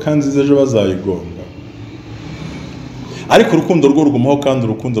imodoka nziza ejo bazayigonga ariko urukundo rwo rugumaho kandi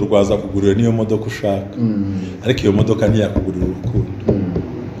urukundo rwaza kugurira niyo modoka ushaka ariko iyo modoka ntiyakugurira urukundo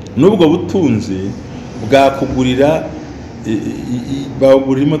n'ubwo butunzi bwakugurira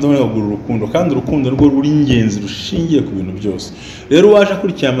bagurira imodoka bakagura urukundo kandi urukundo rwo ruri ingenzi rushingiye ku bintu byose rero waje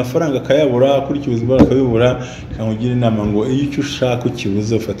akurikiye amafaranga akayabura akurikiye ubuzima akabibura kamugira inama ngo iyo icyo ushaka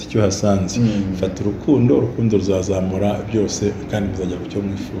ukibuze ufata icyo hasanze fata urukundo ruzazamura byose kandi bizajya ku cyo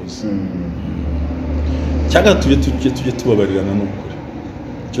mwifuza cyangwa tujye tubabarirana n'ukuri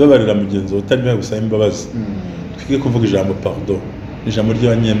tubabarira mugenzi wawe utarimo gusaba imbabazi twige kuvuga ijambo pardon ijambo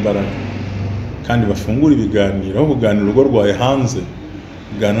ry'abanyembaraga kandi bafungura ibiganiro aho kuganira urugo rwawe hanze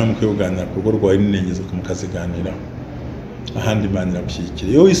kuganira mu kuganira ku rugo rwawe n'inengezo mukaziganiraho ahandi Imana iragushyigikira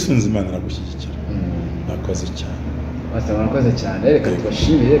iyo wisunze Imana iragushyigikira mwakoze cyane murakoze cyane reka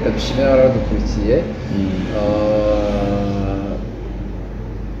tubashimire reka dushimire abadukurikiye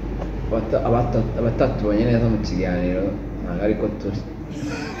abatatubonye neza mu kiganiro ntabwo ariko turi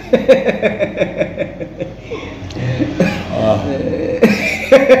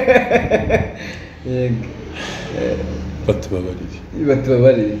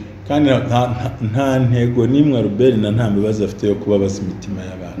batubabarire kandi nta ntego n'imwe Albert na Ntambazi afite yo kubabaza imitima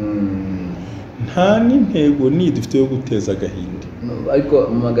y'abantu nta n'intego dufite yo guteza agahinda ariko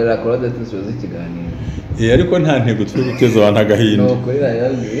mumagarira CLAUDE tusoza ikiganiro ariko nta ntego turi guteza abantu agahinda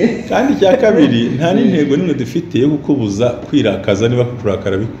kandi icya kabiri nta n'intego nimwe dufite yo kukubuza kwirakaza niba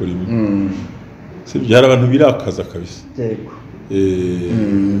kukurakara bikurimo sibyo hari abantu birakaza kabisa yego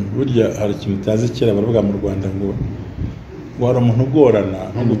burya hari ikintu utazi kera baravuga mu Rwanda ngo wari umuntu ugorana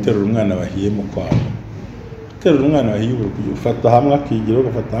nko guterura umwana bahiye mu kwabo guterura umwana bahiye ufata hamwe akigira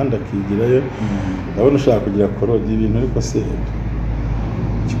ugafata ahandi akigirayo ndabona ushaka kugira CLAUDE ibintu ariko se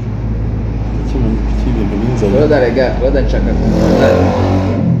ibintu binzanye CLAUDE nshaka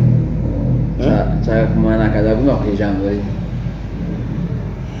kumwana akazaguma ku ijambo rye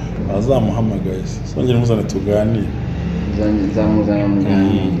azamuhamagaye songera muzane tuganire nzamuzana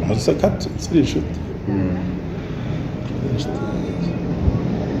muganire hasa katu siri inshuti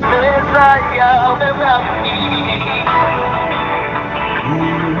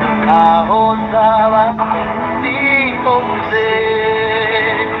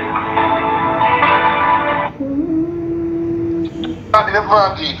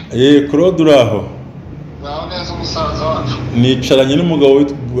CLAUDE uraho neza umusaza wacu. nicaranye n'umugabo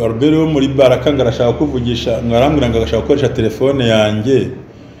witwa Albert wo muri Baraka ngarashaka kuvugisha ngarambira ngo agashaka gukoresha telefone yanjye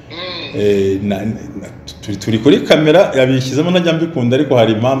turi kuri kamera yabishyizemo ntajya mbikunda ariko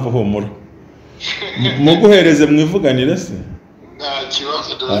hari impamvu humura mu guhereze mwivuganire se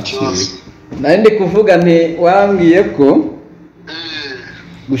nta kibazo nandi kuvuga nti wambwiye ko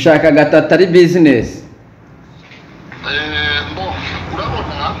gushaka gatatu ari business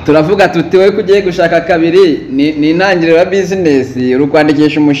turavuga tuti we kugiye gushaka kabiri ni intangiriro ya business uri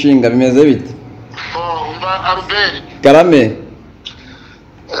kwandikisha umushinga bimeze bite umva Albert karame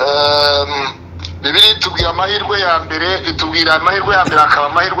Bibiri itubwira amahirwe ya mbere itubwira amahirwe ya mbere akaba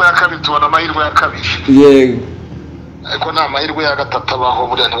amahirwe ya kabiri tubona amahirwe ya kabiri yego ariko nta mahirwe ya gatatu abaho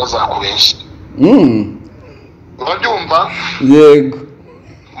buriya ntibazakubeshye urabyumva yego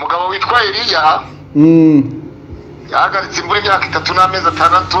umugabo witwa Eliya yahagaritse imvura imyaka 3 n'amezi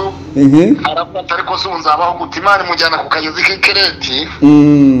 6 aravuga ariko se unzabaho gute Imana imujyana ku kagezi k'ikereti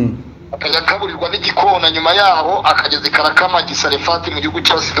akajya kaburirwa n'igikona nyuma yaho akagezi karakama gisarefati mu gihugu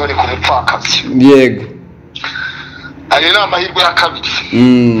cya Sidoni ku mupfakazi yego ayo ni amahirwe ya kabiri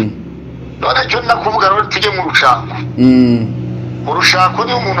none cyo nakuvuga rero tujye mu rushako mu rushako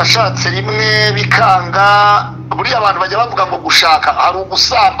niyo umuntu ashatse rimwe bikanga buriya abantu bajya bavuga ngo gushaka hari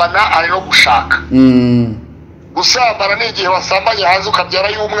ugusambana hari no gushaka gusambana ni igihe wasambanye hanze ukabyara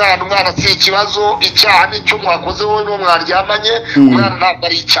umwana si ikibazo icyaha nicyo mwakoze wowe n'uwo mwaryamanye umwana ntabwo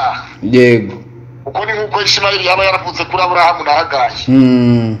ari icyaha yego uko ni nk'uko Ishimayeli yaba yaravutse kuri Aburahamu na Hagayi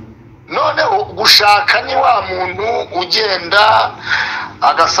noneho gushaka ni wa muntu ugenda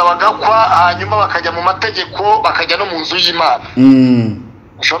agasaba agakwa hanyuma bakajya mu mategeko bakajya no mu nzu y'Imana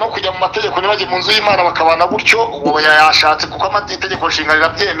ushobora no kujya mu mategeko ntibajye mu nzu y'Imana bakabana gutyo uwo yashatse kuko amategeko nshinga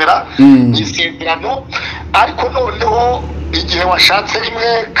rirabyemera isezerano ariko noneho igihe washatse rimwe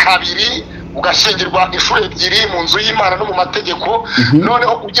kabiri ugashyingirwa inshuro ebyiri mu nzu y'Imana no mu mategeko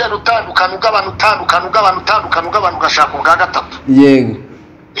noneho ugenda utandukana ugabana ugashaka ubwa gatatu yego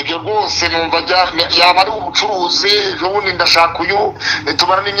ibyo rwose numva yaba ari umucuruzi ubundi ndashaka uyu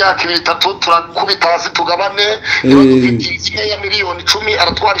tumara n'imyaka 2-3 turakubita hasi tugabane niba dufite inzime ya miliyoni 10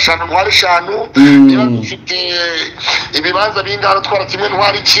 aratwara 5 ntwara 5 niba dufite ibibanza bingahe aratwara kimwe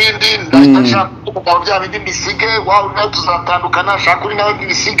ntwara ikindi ndashaka umugabo bya bindi mbisige wawe nawe tuzatandukana shaka uri nawe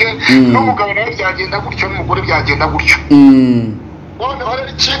mbisige n'umugabo nawe byagenda gutyo n'umugore byagenda gutyo none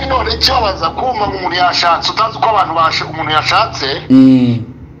hari ikindi none kibabaza kuma umuntu yashatse utazi uko abantu bashe umuntu yashatse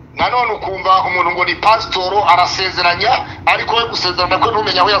nanone ukumva umuntu ngo ni pasitoro arasezeranya ariko we gusezerana ko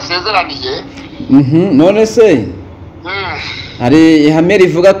ntumenya aho yasezeraniye none se hari ihame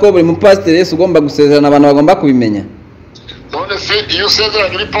rivuga ko buri mupasiteri wese ugomba gusezerana abantu bagomba kubimenya none se iyo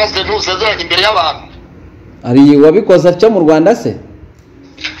usezeranye uri pasiteri ntusezeranye imbere y'abantu hari wabikoze atyo mu Rwanda se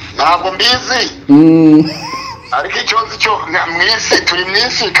ntabwo mbizi ariko ikibazo cyo mu isi turi mu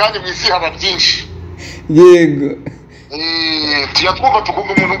isi kandi mu isi haba byinshi yego tuyatwumva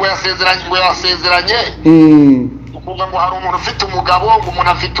tukumva umuntu ngo yasezeranye tukumva ngo hari umuntu ufite umugabo ngo umuntu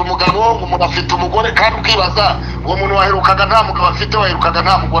afite umugabo ngo umuntu afite umugore kandi ukibaza uwo muntu waherukaga nta mugabo afite waherukaga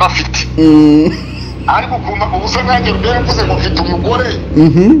nta mugore afite ariko ukumva ubusa nanjye mbere mvuze ngo mfite umugore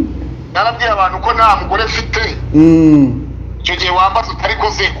narabwiye abantu ko nta mugore mfite icyo gihe wambaza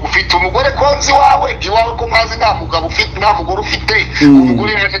utariko se ufite umugore konzi iwawe ko mwazi nta mugabo ufite nta mugore ufite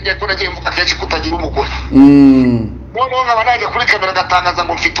umugore yaje ko nagiye mvuga kenshi kutagira umugore noneho nkaba najya kuri kamera gatangaza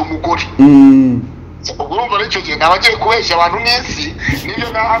ngo mfite umugore urumva rero icyo gihe nabagiye kubeshya abantu n'isi niyo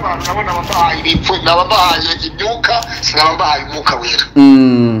naho abantu nabona babahaye ibipfu nababahaye imyuka sinababahaye umwuka wera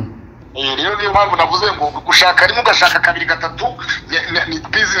rero niyo mpamvu navuze ngo gushaka rimwe ugashaka kabiri gatatu ni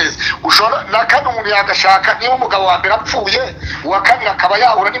business ushobora na kandi umuntu yagashaka niba umugabo wa mbere apfuye uwa kabiri akaba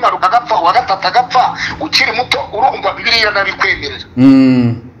yahura n'impanuka agapfa uwa gatatu agapfa ukiri muto urumva Bibiliya nabikwemerera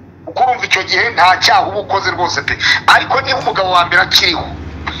uko urumva icyo gihe nta cyaha uba ukoze rwose pe ariko niba umugabo wa mbere akiriho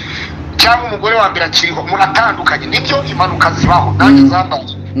cyangwa umugore wa mbere akiriho muratandukanye nibyo impanuka zibaho nanjye zambaye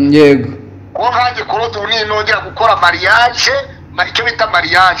yego ko nkanjye Claude ubu nongera gukora mariage icyo bita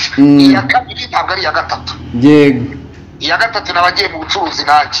mariage iya kabiri ntabwo ari iya gatatu yego iya gatatu nabagiye mu bucuruzi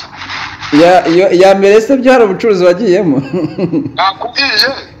nanjye ya mbere se byo hari ubucuruzi wagiyemo nakubwiye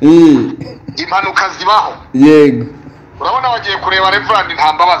impanuka zibaho yego urabona wagiye kureba Reverend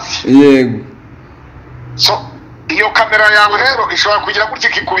Ntambazi yego so iyo kamera yawe rero ishobora kugira gutya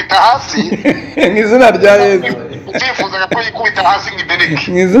ikikubita hasi mu izina rya Yesu utifuzaga ko yikubita hasi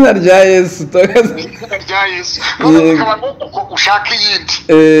nk'ibeneke mu izina rya Yesu mu izina rya Yesu none ukaba ngombwa ko ushaka iyindi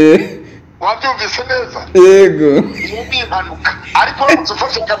wabyumvise neza yego iyo ni impanuka ariko uramutse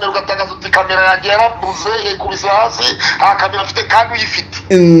ufashe kamera ugatangaza uti kamera yanjye yarabuze yikubise hasi nta kamera afite kandi uyifite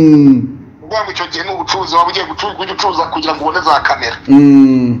kuvuga ngo icyo gihe ni ubucuruzi waba ugiye gucuruza kugira ngo ubone za kamera.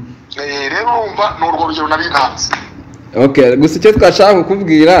 Rero urumva ni urwo rugero nari ntanze. Okay, gusa icyo twashaka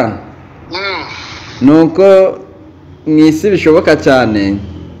kukubwira nuko mu isi bishoboka cyane.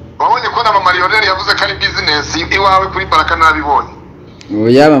 Wabonye ko na marioneri yavuze ko ari business iwawe kuri Baraka nabibonye.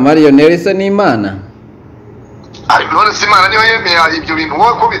 Oya marioneri se ni Imana. Ari none si Imana niyo yemeye ibyo bintu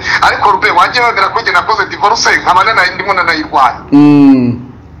wowe ko ariko rube wagiye wagera ko je nakoze divorce nkabana na ndimo nanayirwanya.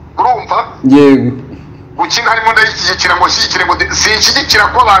 Urumva? Yego. Ukina harimo ndayishyigikira ngo shyigikire ngo sishyigikira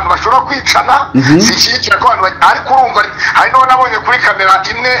ko abantu bashobora kwicana, sishyigikira ko abantu ariko urumva hari no nabonye kuri kamera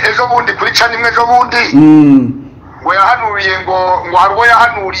imwe ejo bundi kuri channel imwe ejo bundi. Ngo yahanuriye ngo harwo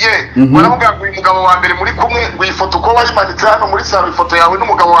yahanuriye baravuga ngo uyu mugabo wa mbere muri kumwe ngo ifoto uko wayimanitse hano muri salo ifoto yawe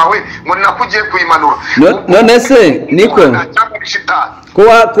n'umugabo wawe ngo nakugiye kuyimanura. None se niko ko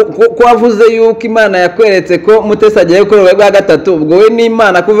wavuze yuko Imana yakweretse ko Mutesi agiye gukora ubwa gatatu ubwo we ni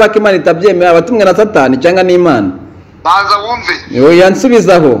Imana kuva ko Imana itabyemera abatumwe na Satani cyangwa ni Imana? Baza wumve. Oya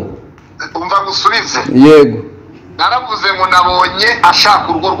nsubizaho. Umva gusubize. Yego. Naravuze ngo nabonye ashaka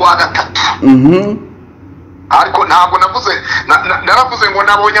urugo rwa gatatu. Ariko ntabwo naravuze ngo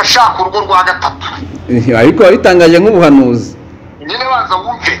nabonye ashaka urugo rwa gatatu. Ariko wabitangaje nk'ubuhanuzi. Nyine baza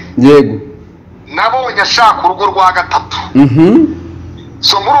wumve. Yego. Nabonye ashaka urugo rwa gatatu.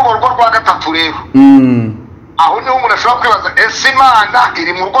 So muri urwo rugo rwa gatatu rero. Aho niho umuntu ashobora kwibaza ese Imana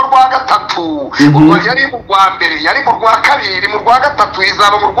iri mu rugo rwa gatatu. Ubwo yari mu rwa mbere, yari mu rwa kabiri, mu rwa gatatu,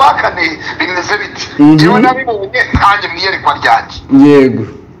 izaba mu rwa kane, bimeze biti. Jewe nabibonye ntange mwiyerekwa ryanjye. Yego.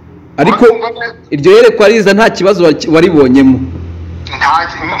 Ariko iryo yerekwa riza nta kibazo waribonyemo.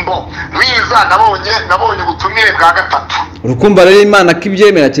 Riza nabonye ubutumire bwa gatatu. Urukumva rero Imana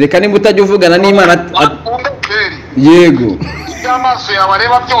kibyemera kireka nimba utajya uvugana n'Imana. Yego. Amaso yawe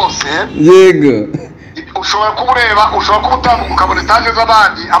areba byose. Yego. Ushobora kuba utambuka ukabona etaje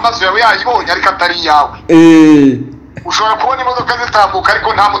z'abandi amaso yawe yayibonye ariko atari iyawe. Ushobora kubona imodoka zitambuka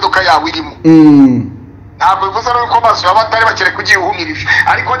ariko nta modoka yawe irimo. Ntabwo bivuze rero ko amaso yawe atari bakere kugiye uhumirije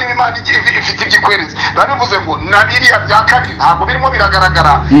ariko niba Imana ifite ibyikweretse nabbivuze ngo nabiriya bya kabiri ntabwo birimo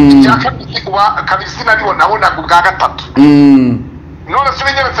biragaragara. Ibya kabiri sinabibona ubwa gatatu. None se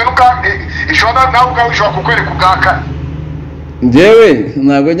binyeretse ishobora nawe ubwawe ishobora kukwereka ubwa kane. Njyewe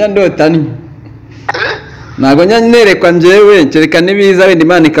ntabwo njya ndotanye. Ntabwo njya nerekwa njyewe kereka nibiza wenda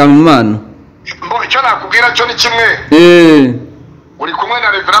Imana ikamumana. Icyo nakubwira cyo ni kimwe. Uri kumwe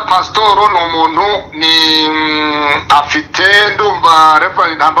na Reverend Pastor ni umuntu afite ndumva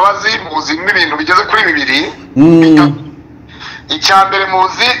Reverend Ntambazi muzi ibintu bigeze kuri 2. Icya mbere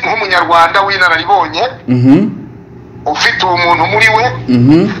muzi nk'umunyarwanda w'inararibonye. Ufite umuntu muri we.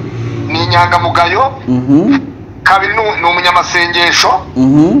 Ni inyangamugayo. Kabiri ni umunyamasengesho.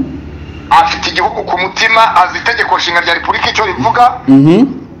 Afite igihugu ku mutima, azi itegeko nshinga rya Repubulika icyo rivuga.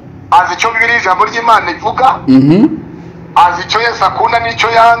 Azi icyo Bibiliya ijambo ry'Imana rivuga. Azi icyo Yesu akunda n'icyo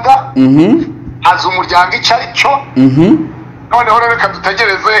yanga. Azi umuryango icyo ari cyo. Noneho reka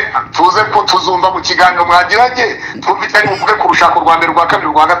dutegereze tuze ko tuzumva mu kiganiro mwagiranye twumvikane muvuge ku rushako rwa mbere rwa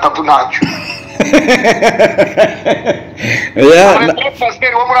kabiri rwa gatatu ntacyo.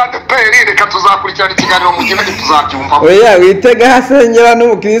 Pasiteri wo muri ADPR reka tuzakurikirana ikiganiro mu gihe tuzabyumva. Oya witega hasengera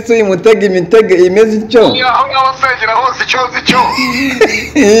n'umukristo yimutega imitege imeze icyo. Aho abasengera hose icyo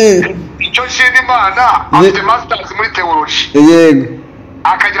icyo shima Imana afite masters muri theology. Yego.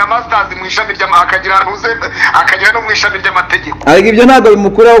 Akagira masters mu ishami akagira no mu ishami ry'amategeko. Ariko ibyo ntabwo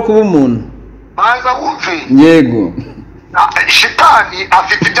bimukuraho kuba umuntu. Baza wumve. Yego. Shitani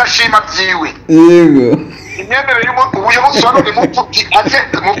afite ibyo ashima byiwe. Yego. Imyemerere y'ubuyobozi wano ni mufuti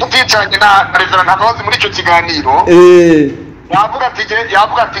yicanye na Reverend Ntambazi muri icyo kiganiro.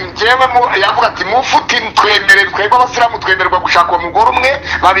 yavuga ati mufuti twemererwe twebwe abasilamu twemererwa gushaka umugore umwe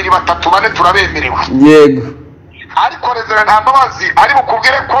 2 3 4 turabemerewe. Yego. Ariko Reverend Ntambazi ari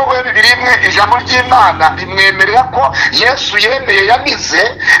bukubwire ko we birimwe ijambo ry'Imana rimwemerera ko Yesu yemeye yamize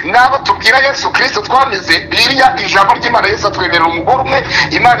nabo tubwira Yesu Kristo twamize biriya ijambo ry'Imana Yesu atwemerera umugore umwe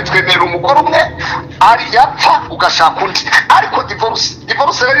Imana itwemerera umugore umwe ari yapfa ugashaka undi. Ariko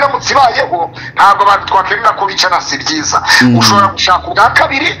divorce rero iramutse ibayeho ntabwo abantu twakemera ko bicana si byiza. Ushobora gushaka ubwa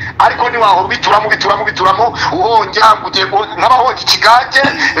kabiri ariko niwahora bituramo uhonja ugiye nk'abahonja ikigage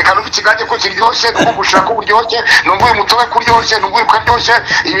reka numva ikigage ko kiryoshye no gushaka uburyoshye numva uyu mutobe kuryoshye numva uyu kuryoshye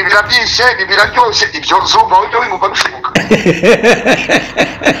ibi birabyishe ibi biraryoshye ibyo zumva ibyo wumva bishoboka.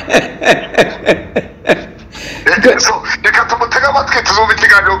 Reka tumutega amatwi tuzumva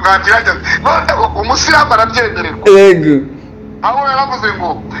ikiganiro mwagiranye umusilamu arabyemererwa. Yego. Pawulo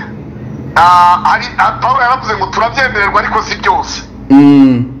yaravuze ngo turabyemererwa ariko si byose.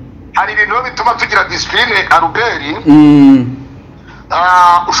 Hari ibintu bituma tugira discipline Albert.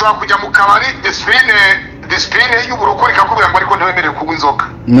 ushobora kujya mu kabari disipurine y'uburokore ikakubwira ngo ariko ntiwemerewe kunywa inzoga.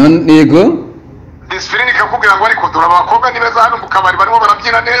 Yego. Disipurine ikakubwira ngo ariko dore abakobwa ni beza hano mu kabari barimo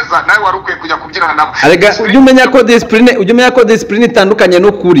barabyina neza, nawe wari ukwiye kujya kubyinana nabo. Arega ujye umenya ko disipurine itandukanye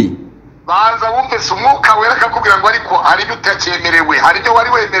n'ukuri. Baza wumvise umwuka wera akakubwira ngo ariko hari ibyo utakemerewe, hari ibyo wari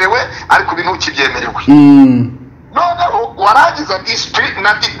wemerewe ariko ibintu ukibyemerewe. Noneho waragiza disipurine,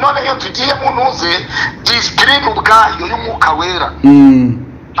 none iyo tugiye mu ntuze disipurine ubwayo y'umwuka wera,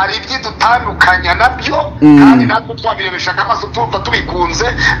 hari ibyidutandukanya nabyo kandi natwe twabirebeshaga amaso tumva tubikunze,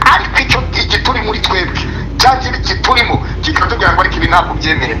 ariko icyo turi muri twebwe cyangwa ikiturimo kikatubwira ngo ariko ibi ntabwo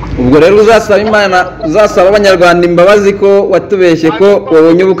byemerewe. Ubwo rero uzasaba abanyarwanda imbabazi ko watubeshye ko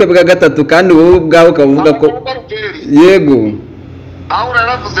wabonye ubukwe bwa gatatu kandi wowe ubwawe ukavuga ko yego. Aho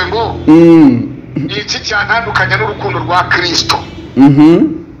yaravuze ngo iki cyantandukanya n'urukundo rwa Kristo.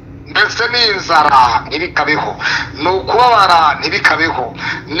 Mbese n'inzara ntibikabeho, ni ukubabara ntibikabeho,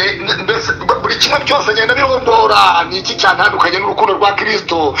 mbese buri kimwe cyose ngenda birondora. Ni iki cyantandukanye n'urukundo rwa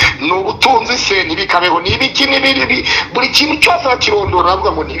Kristo? Ni ubutunzi se ntibikabeho, ni ibiki n'ibiri, buri kintu cyose bakirondora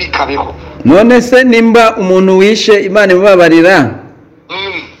avuga ngo ntibikabeho. None se nimba umuntu wishe Imana imubabarira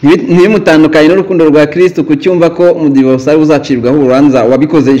ntibimutandukanye n'urukundo rwa Kristo, kucyumva ko umudivorce ari uzacirwaho urubanza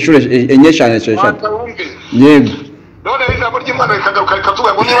wabikoze inshuro enye eshatu? Yego. None ijambo ry'Imana rikagaruka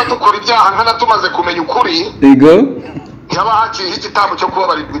rikatubwira ngo niba dukora ibyaha nkana tumaze kumenya ukuri, yego, yaba hakiriho igitambo cyo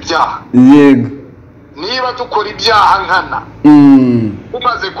kubabarirwa ibyaha. Yego. Niba dukora ibyaha nkana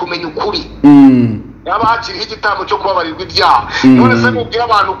tumaze kumenya ukuri, yaba hakiriho igitambo cyo kubabarirwa ibyaha. None se nubwira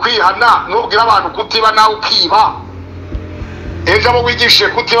abantu kwihana, nubwira abantu kutiba nawe ukiba, ejo abo wigishije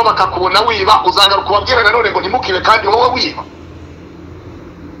kutiba bakakubona wiba, uzagaruka ubabwira nanone ngo ntimukibe kandi wowe wiba.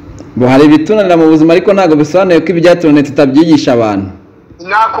 Bo hari ibitunanira mu buzima ariko ntabwo bisobanuye ko ibyatunaniye tutabyigisha abantu.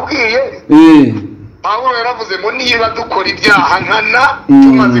 Nakubwiye Pawulo yaravuze ngo niba dukora ibyaha nkana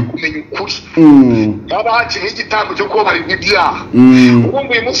tumaze kumenya ukuri, yaba hakiriho igitambo cyo kubabarirwa ibyaha. Ubu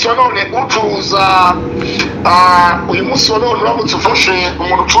uyu munsi wa none uramutse ufashe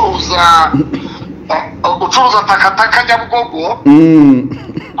umuntu ucuruza takataka Nyabugogo,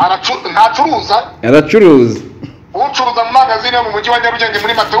 ntacuruza. Aracuruza. Ucuruza mu magazine yo mu mujyi wa Nyarugenge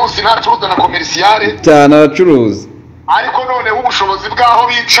muri Matewusi ntacuruza na komersiyale cyane, aracuruza. Ariko noneho ubushobozi bwaho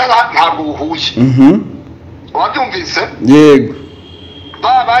bicara ntabwo buhuye. Wabyumvise? Yego.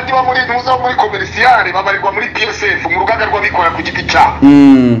 Bandi bo muri ntuza muri komersiyale babarirwa muri PSF mu rugaga rw'abikora ku giti cyabo.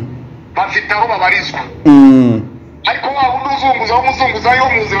 Bafite aho babarizwa. Ariko waba uzunguza w'umuzunguzayo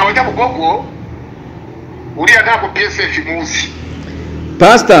mu buzima wa Nyabugogo, uriya ntabwo PSF imuzi.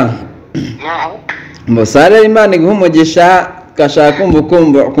 Pastor, Mbosare Imana iguha umugisha, kashaka kumva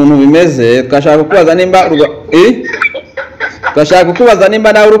ukuntu bimeze, kashaka kubaza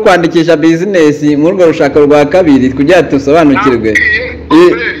nimba nawe uri kwandikisha business muri urwo rushaka rwa kabiri kugira tusobanukirwe.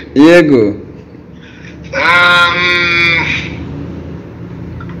 Yego.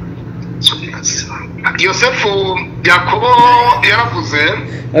 Yosefu Yakobo yaravuze,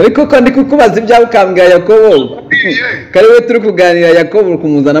 ariko kandi kukubaza ibyawe ukambwira Yakobo, kari we turi kuganira Yakobo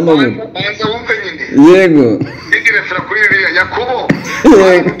kumuzanamo buri. Yego. Igirefera kuri Yakobo,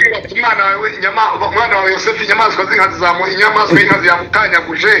 umwana wa Yosefu inyamaswa z'inkazi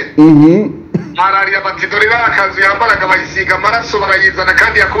yamutanyaguje. Ararira bati dore barakazi yambaraga bayisiga amaraso barayizana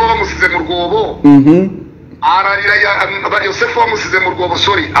kandi Yakobo bamusize mu rwobo. Ararira Yosefu bamusize mu rwobo,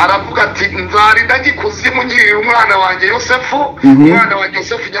 aravuga ati nzarinda gikuzimu ngirira umwana wanjye Yosefu, umwana wanjye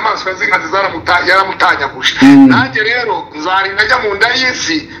Yosefu inyamaswa z'inkazi yaramutanyaguje. Nanjye rero nzarinda njya mu nda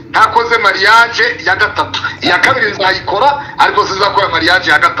y'isi ntakoze mariage ya gatatu. Iya kabiri nzayikora ariko sizakora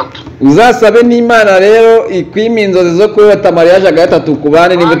mariage ya gatatu. Uzasabe n'Imana rero ikwima inzozi zo kurota mariage ya gatatu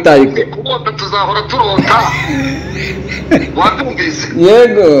kubane niba utayikora. Kurota tuzahora turota. Watumvise?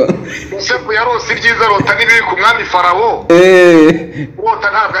 Yego. Yosefu yarose ibyiza rota n'ibiri ku mwami Farawo.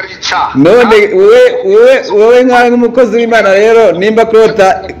 Kurota ntabwo ari icyaha. None wowe nk'umukozi w'Imana rero nimba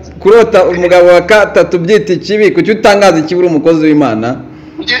kurota umugabo wa gatatu byita ikibi, kuki utangaza ikibura umukozi w'Imana?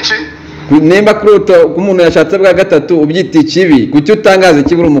 Nimba kurota umuntu yashatse bwa gatatu ubyita ikibi, kuki utangaza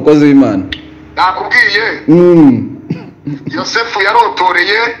ikibura umukozi w'Imana? Nakubwiye Yosefu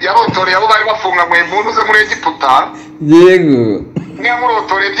yarotoreye abo bari bafunganywe mu ntuze muri Egiputa. Yego. Niyo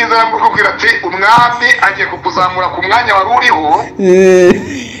murotoreye byiza aramubwira ati umwami agiye kukuzamura ku mwanya wari uriho.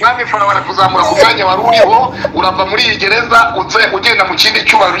 Umwami Farawo arakuzamura ku mwanya wari uriho, urava muri iyi gereza ugenda mu kindi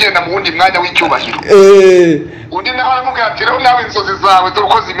cyubahiro, ugenda mu wundi mwanya w'icyubahiro. Undi nawe aramubwira ati rero nawe inzozi zawe dore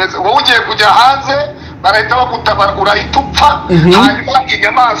uko zimeze, wowe ugiye kujya hanze barahita bagutabara urahita upfa hanyuma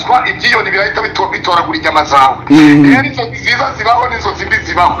inyamaswa ibyiyoni birahita bitoragura inyama zawe rero izo nziza zibaho n'izo zimbi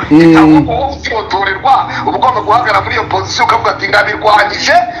zibaho bitagomba wowe uzihotorerwa uba ugomba guhagarara muri iyo pozisiyo ukavuga ati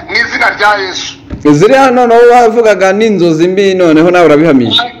ndabirwanyije mu izina rya Yesu. Ziri hano nawe wavugaga n'inzozi mbi noneho nawe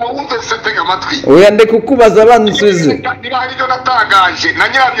urabihamije. Wumve se tega amatwi. Oya ndeke kukubaza abansubize. Niba hari ibyo natangaje na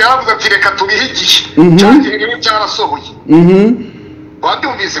nyirabyo yaravuze ati reka tubihigishe cyagiye rero cyarasohoye.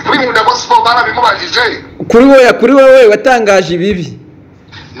 Wabyumvise kuri Nkunda Gospel barabimubajije. Kuri wowe watangaje ibibi.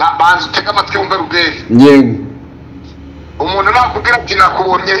 Na banzu tega amatwi wumve rugeri. Yego. Umuntu nakubwira ati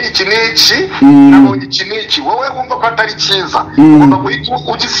nakubonye iki n'iki nabonye iki n'iki wowe wumva ko atari cyiza ugomba guhita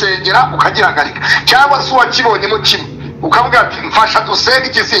ugisengera ukagihagarika cyangwa se uwakibonyemo kimwe ukavuga ati mfasha dusenge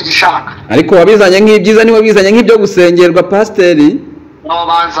ikisingishaka. Ariko wabizanye nk'ibyiza niwe bizanye nk'ibyo gusengerwa pasiteri.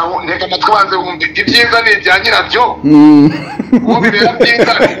 Banza ntega amatwi banze wumve ibyiza ni ibya nyirabyo uwo bibera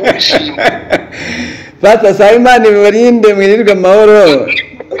byiza ubishima. Fata Simon bibarinde mwirirwe amahoro.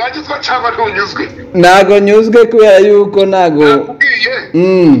 Uragizwe cyangwa ntunyuzwe? Ntago nyuzwe kubera yuko ntago nakubwiye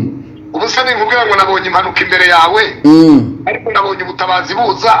ubu se nkubwira ngo nabonye impanuka imbere yawe ariko nabonye ubutabazi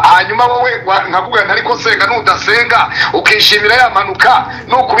buza hanyuma wowe nkakubwira ariko senga nudasenga ukishimira ya mpanuka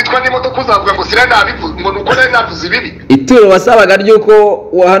nukubitwa n'imodoka uzavuga ngo sire nabivuze ngo nuko nari navuze ibibi. Ituro wasabaga ryuko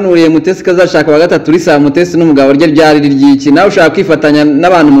wahanuriye Mutesi kazashaka wa gatatu risa Mutesi n'umugabo rye ryari ryiki nawe ushaka kwifatanya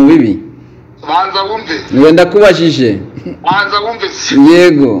n'abantu mu bibi. Banza wumve. Wenda kubajije. Banza wumve.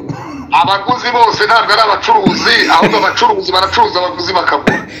 Yego. Abaguzi bose ntabwo ari abacuruzi ahubwo abacuruzi baracuruza abaguzi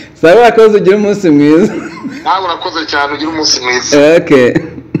bakagura. Sawa urakoze ugira umunsi mwiza. Nawe urakoze cyane ugira umunsi mwiza. Okay.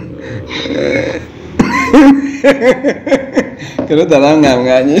 Kero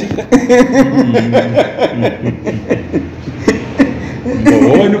darangamwanye.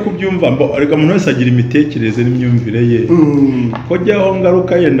 Wowe no kubyumva ariko umuntu wese agira imitekerereze n'imyumvire ye ko jyaho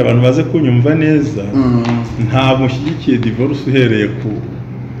ngaruka yenda abantu baze kunyumva neza ntabwo ushyigikiye divorce uhereye ku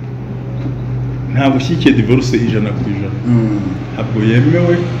ntabwo ushyigikiye divorce 100%. Ntabwo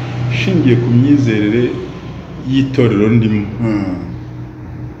yemewe shingiye ku myizerere y'itorero ndimo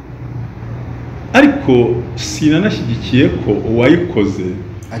ariko sinanashyigikiye ko uwayikoze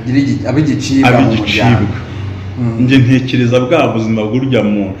agira abigicibwa. Nje ntekereza bwa buzima burya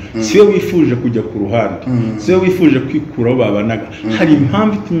mu siyo wifuje kujya ku ruhande siyo wifuje kwikuraho babanaga hari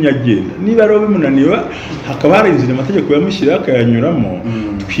impamvu itumye agenda niba rero bimunaniwe hakaba hari inzira amategeko yamushyira akayanyuramo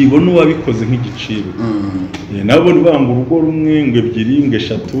twibona uwabikoze nk'igiciro nabo banga urugo rumwe ngo ebyiri ngo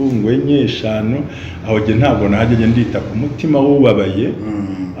eshatu ngo enye eshanu aho je ntabwo nahajye ndita ku mutima wubabaye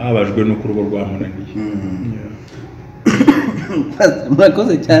abajwe no ku rugo rwamunaniye.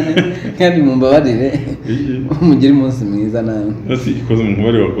 Murakoze cyane kandi mumbabarire umugire umunsi mwiza nawe. Ese ikoze mu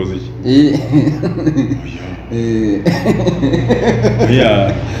nkubari wakoze iki?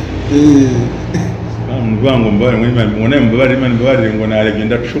 Ngo mbare mbare ngo narebye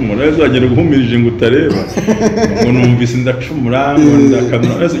ndacumura azagera guhumirije ngo utareba ngo numvise ndacumura ngo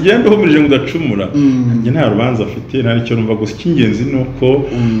ndakamera ese genda uhumirije ngo udacumura nge nta rubanza afite nta nicyo numva gusa cy'ingenzi nuko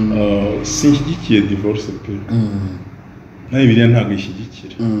sinshyigikiye divorce pe nayo biriya ntabwo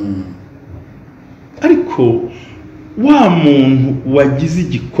ishyigikira ariko wa muntu wagize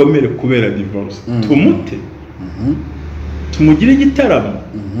igikomere kubera divorce tumute tumugire igitaramo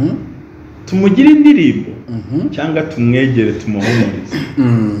tumugire indirimbo cyangwa tumwegere tumuhumurize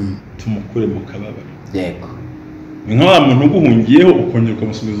tumukure mu kababaro. Yego ni nka wa muntu uguhungiyeho ukongera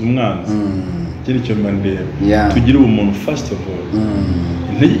ukamusubiza umwanzi kiri cyo mandeba tugire ubumuntu first of all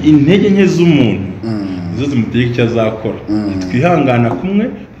intege nke z'umuntu izo zimuteye icyo azakora twihangana kumwe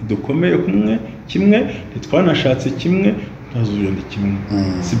dukomeye kumwe kimwe ntitwanashatse kimwe ntazuyende kimwe.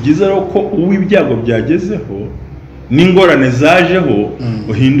 Si byiza rero ko uw'ibyago byagezeho n'ingorane zajeho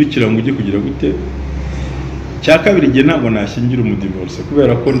uhindukira ngo ujye kugira gute. Cya kabiri gihe ntabwo nashyingira umudivorce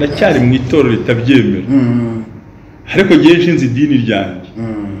kubera ko ndacyari mu itorero ritabyemera ariko gihe nshinze idini ryanjye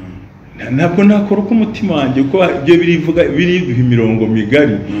ntabwo nakora uko umutima wanjye kuko ibyo biriduha imirongo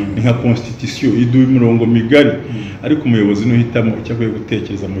migari ni nka constitution iduha imirongo migari ariko umuyobozi nuhitamo icyo akwiye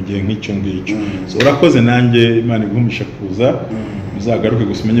gutekereza mu gihe nk'icyo ngicyo. Urakoze nanjye Imana igumisha kuza uzagaruke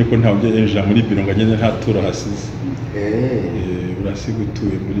gusa umenye ko ntawe ujya muri biro ngo agende ntatura hasize urasiga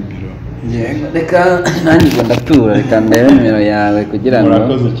utuye muri biro. Reka nanjye ngo ndatura reka ndebe nimero yawe kugira ngo.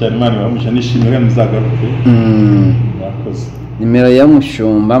 Urakoze cyane Imana ibamushya nishimire muzagaruke. Urakoze. Nimero ya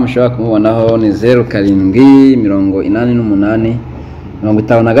Mushumba mushobora kumubonaho ni 0788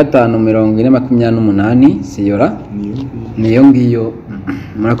 55 siyora niyo ngiyo.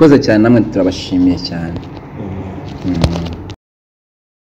 Murakoze cyane namwe turabashimiye cyane.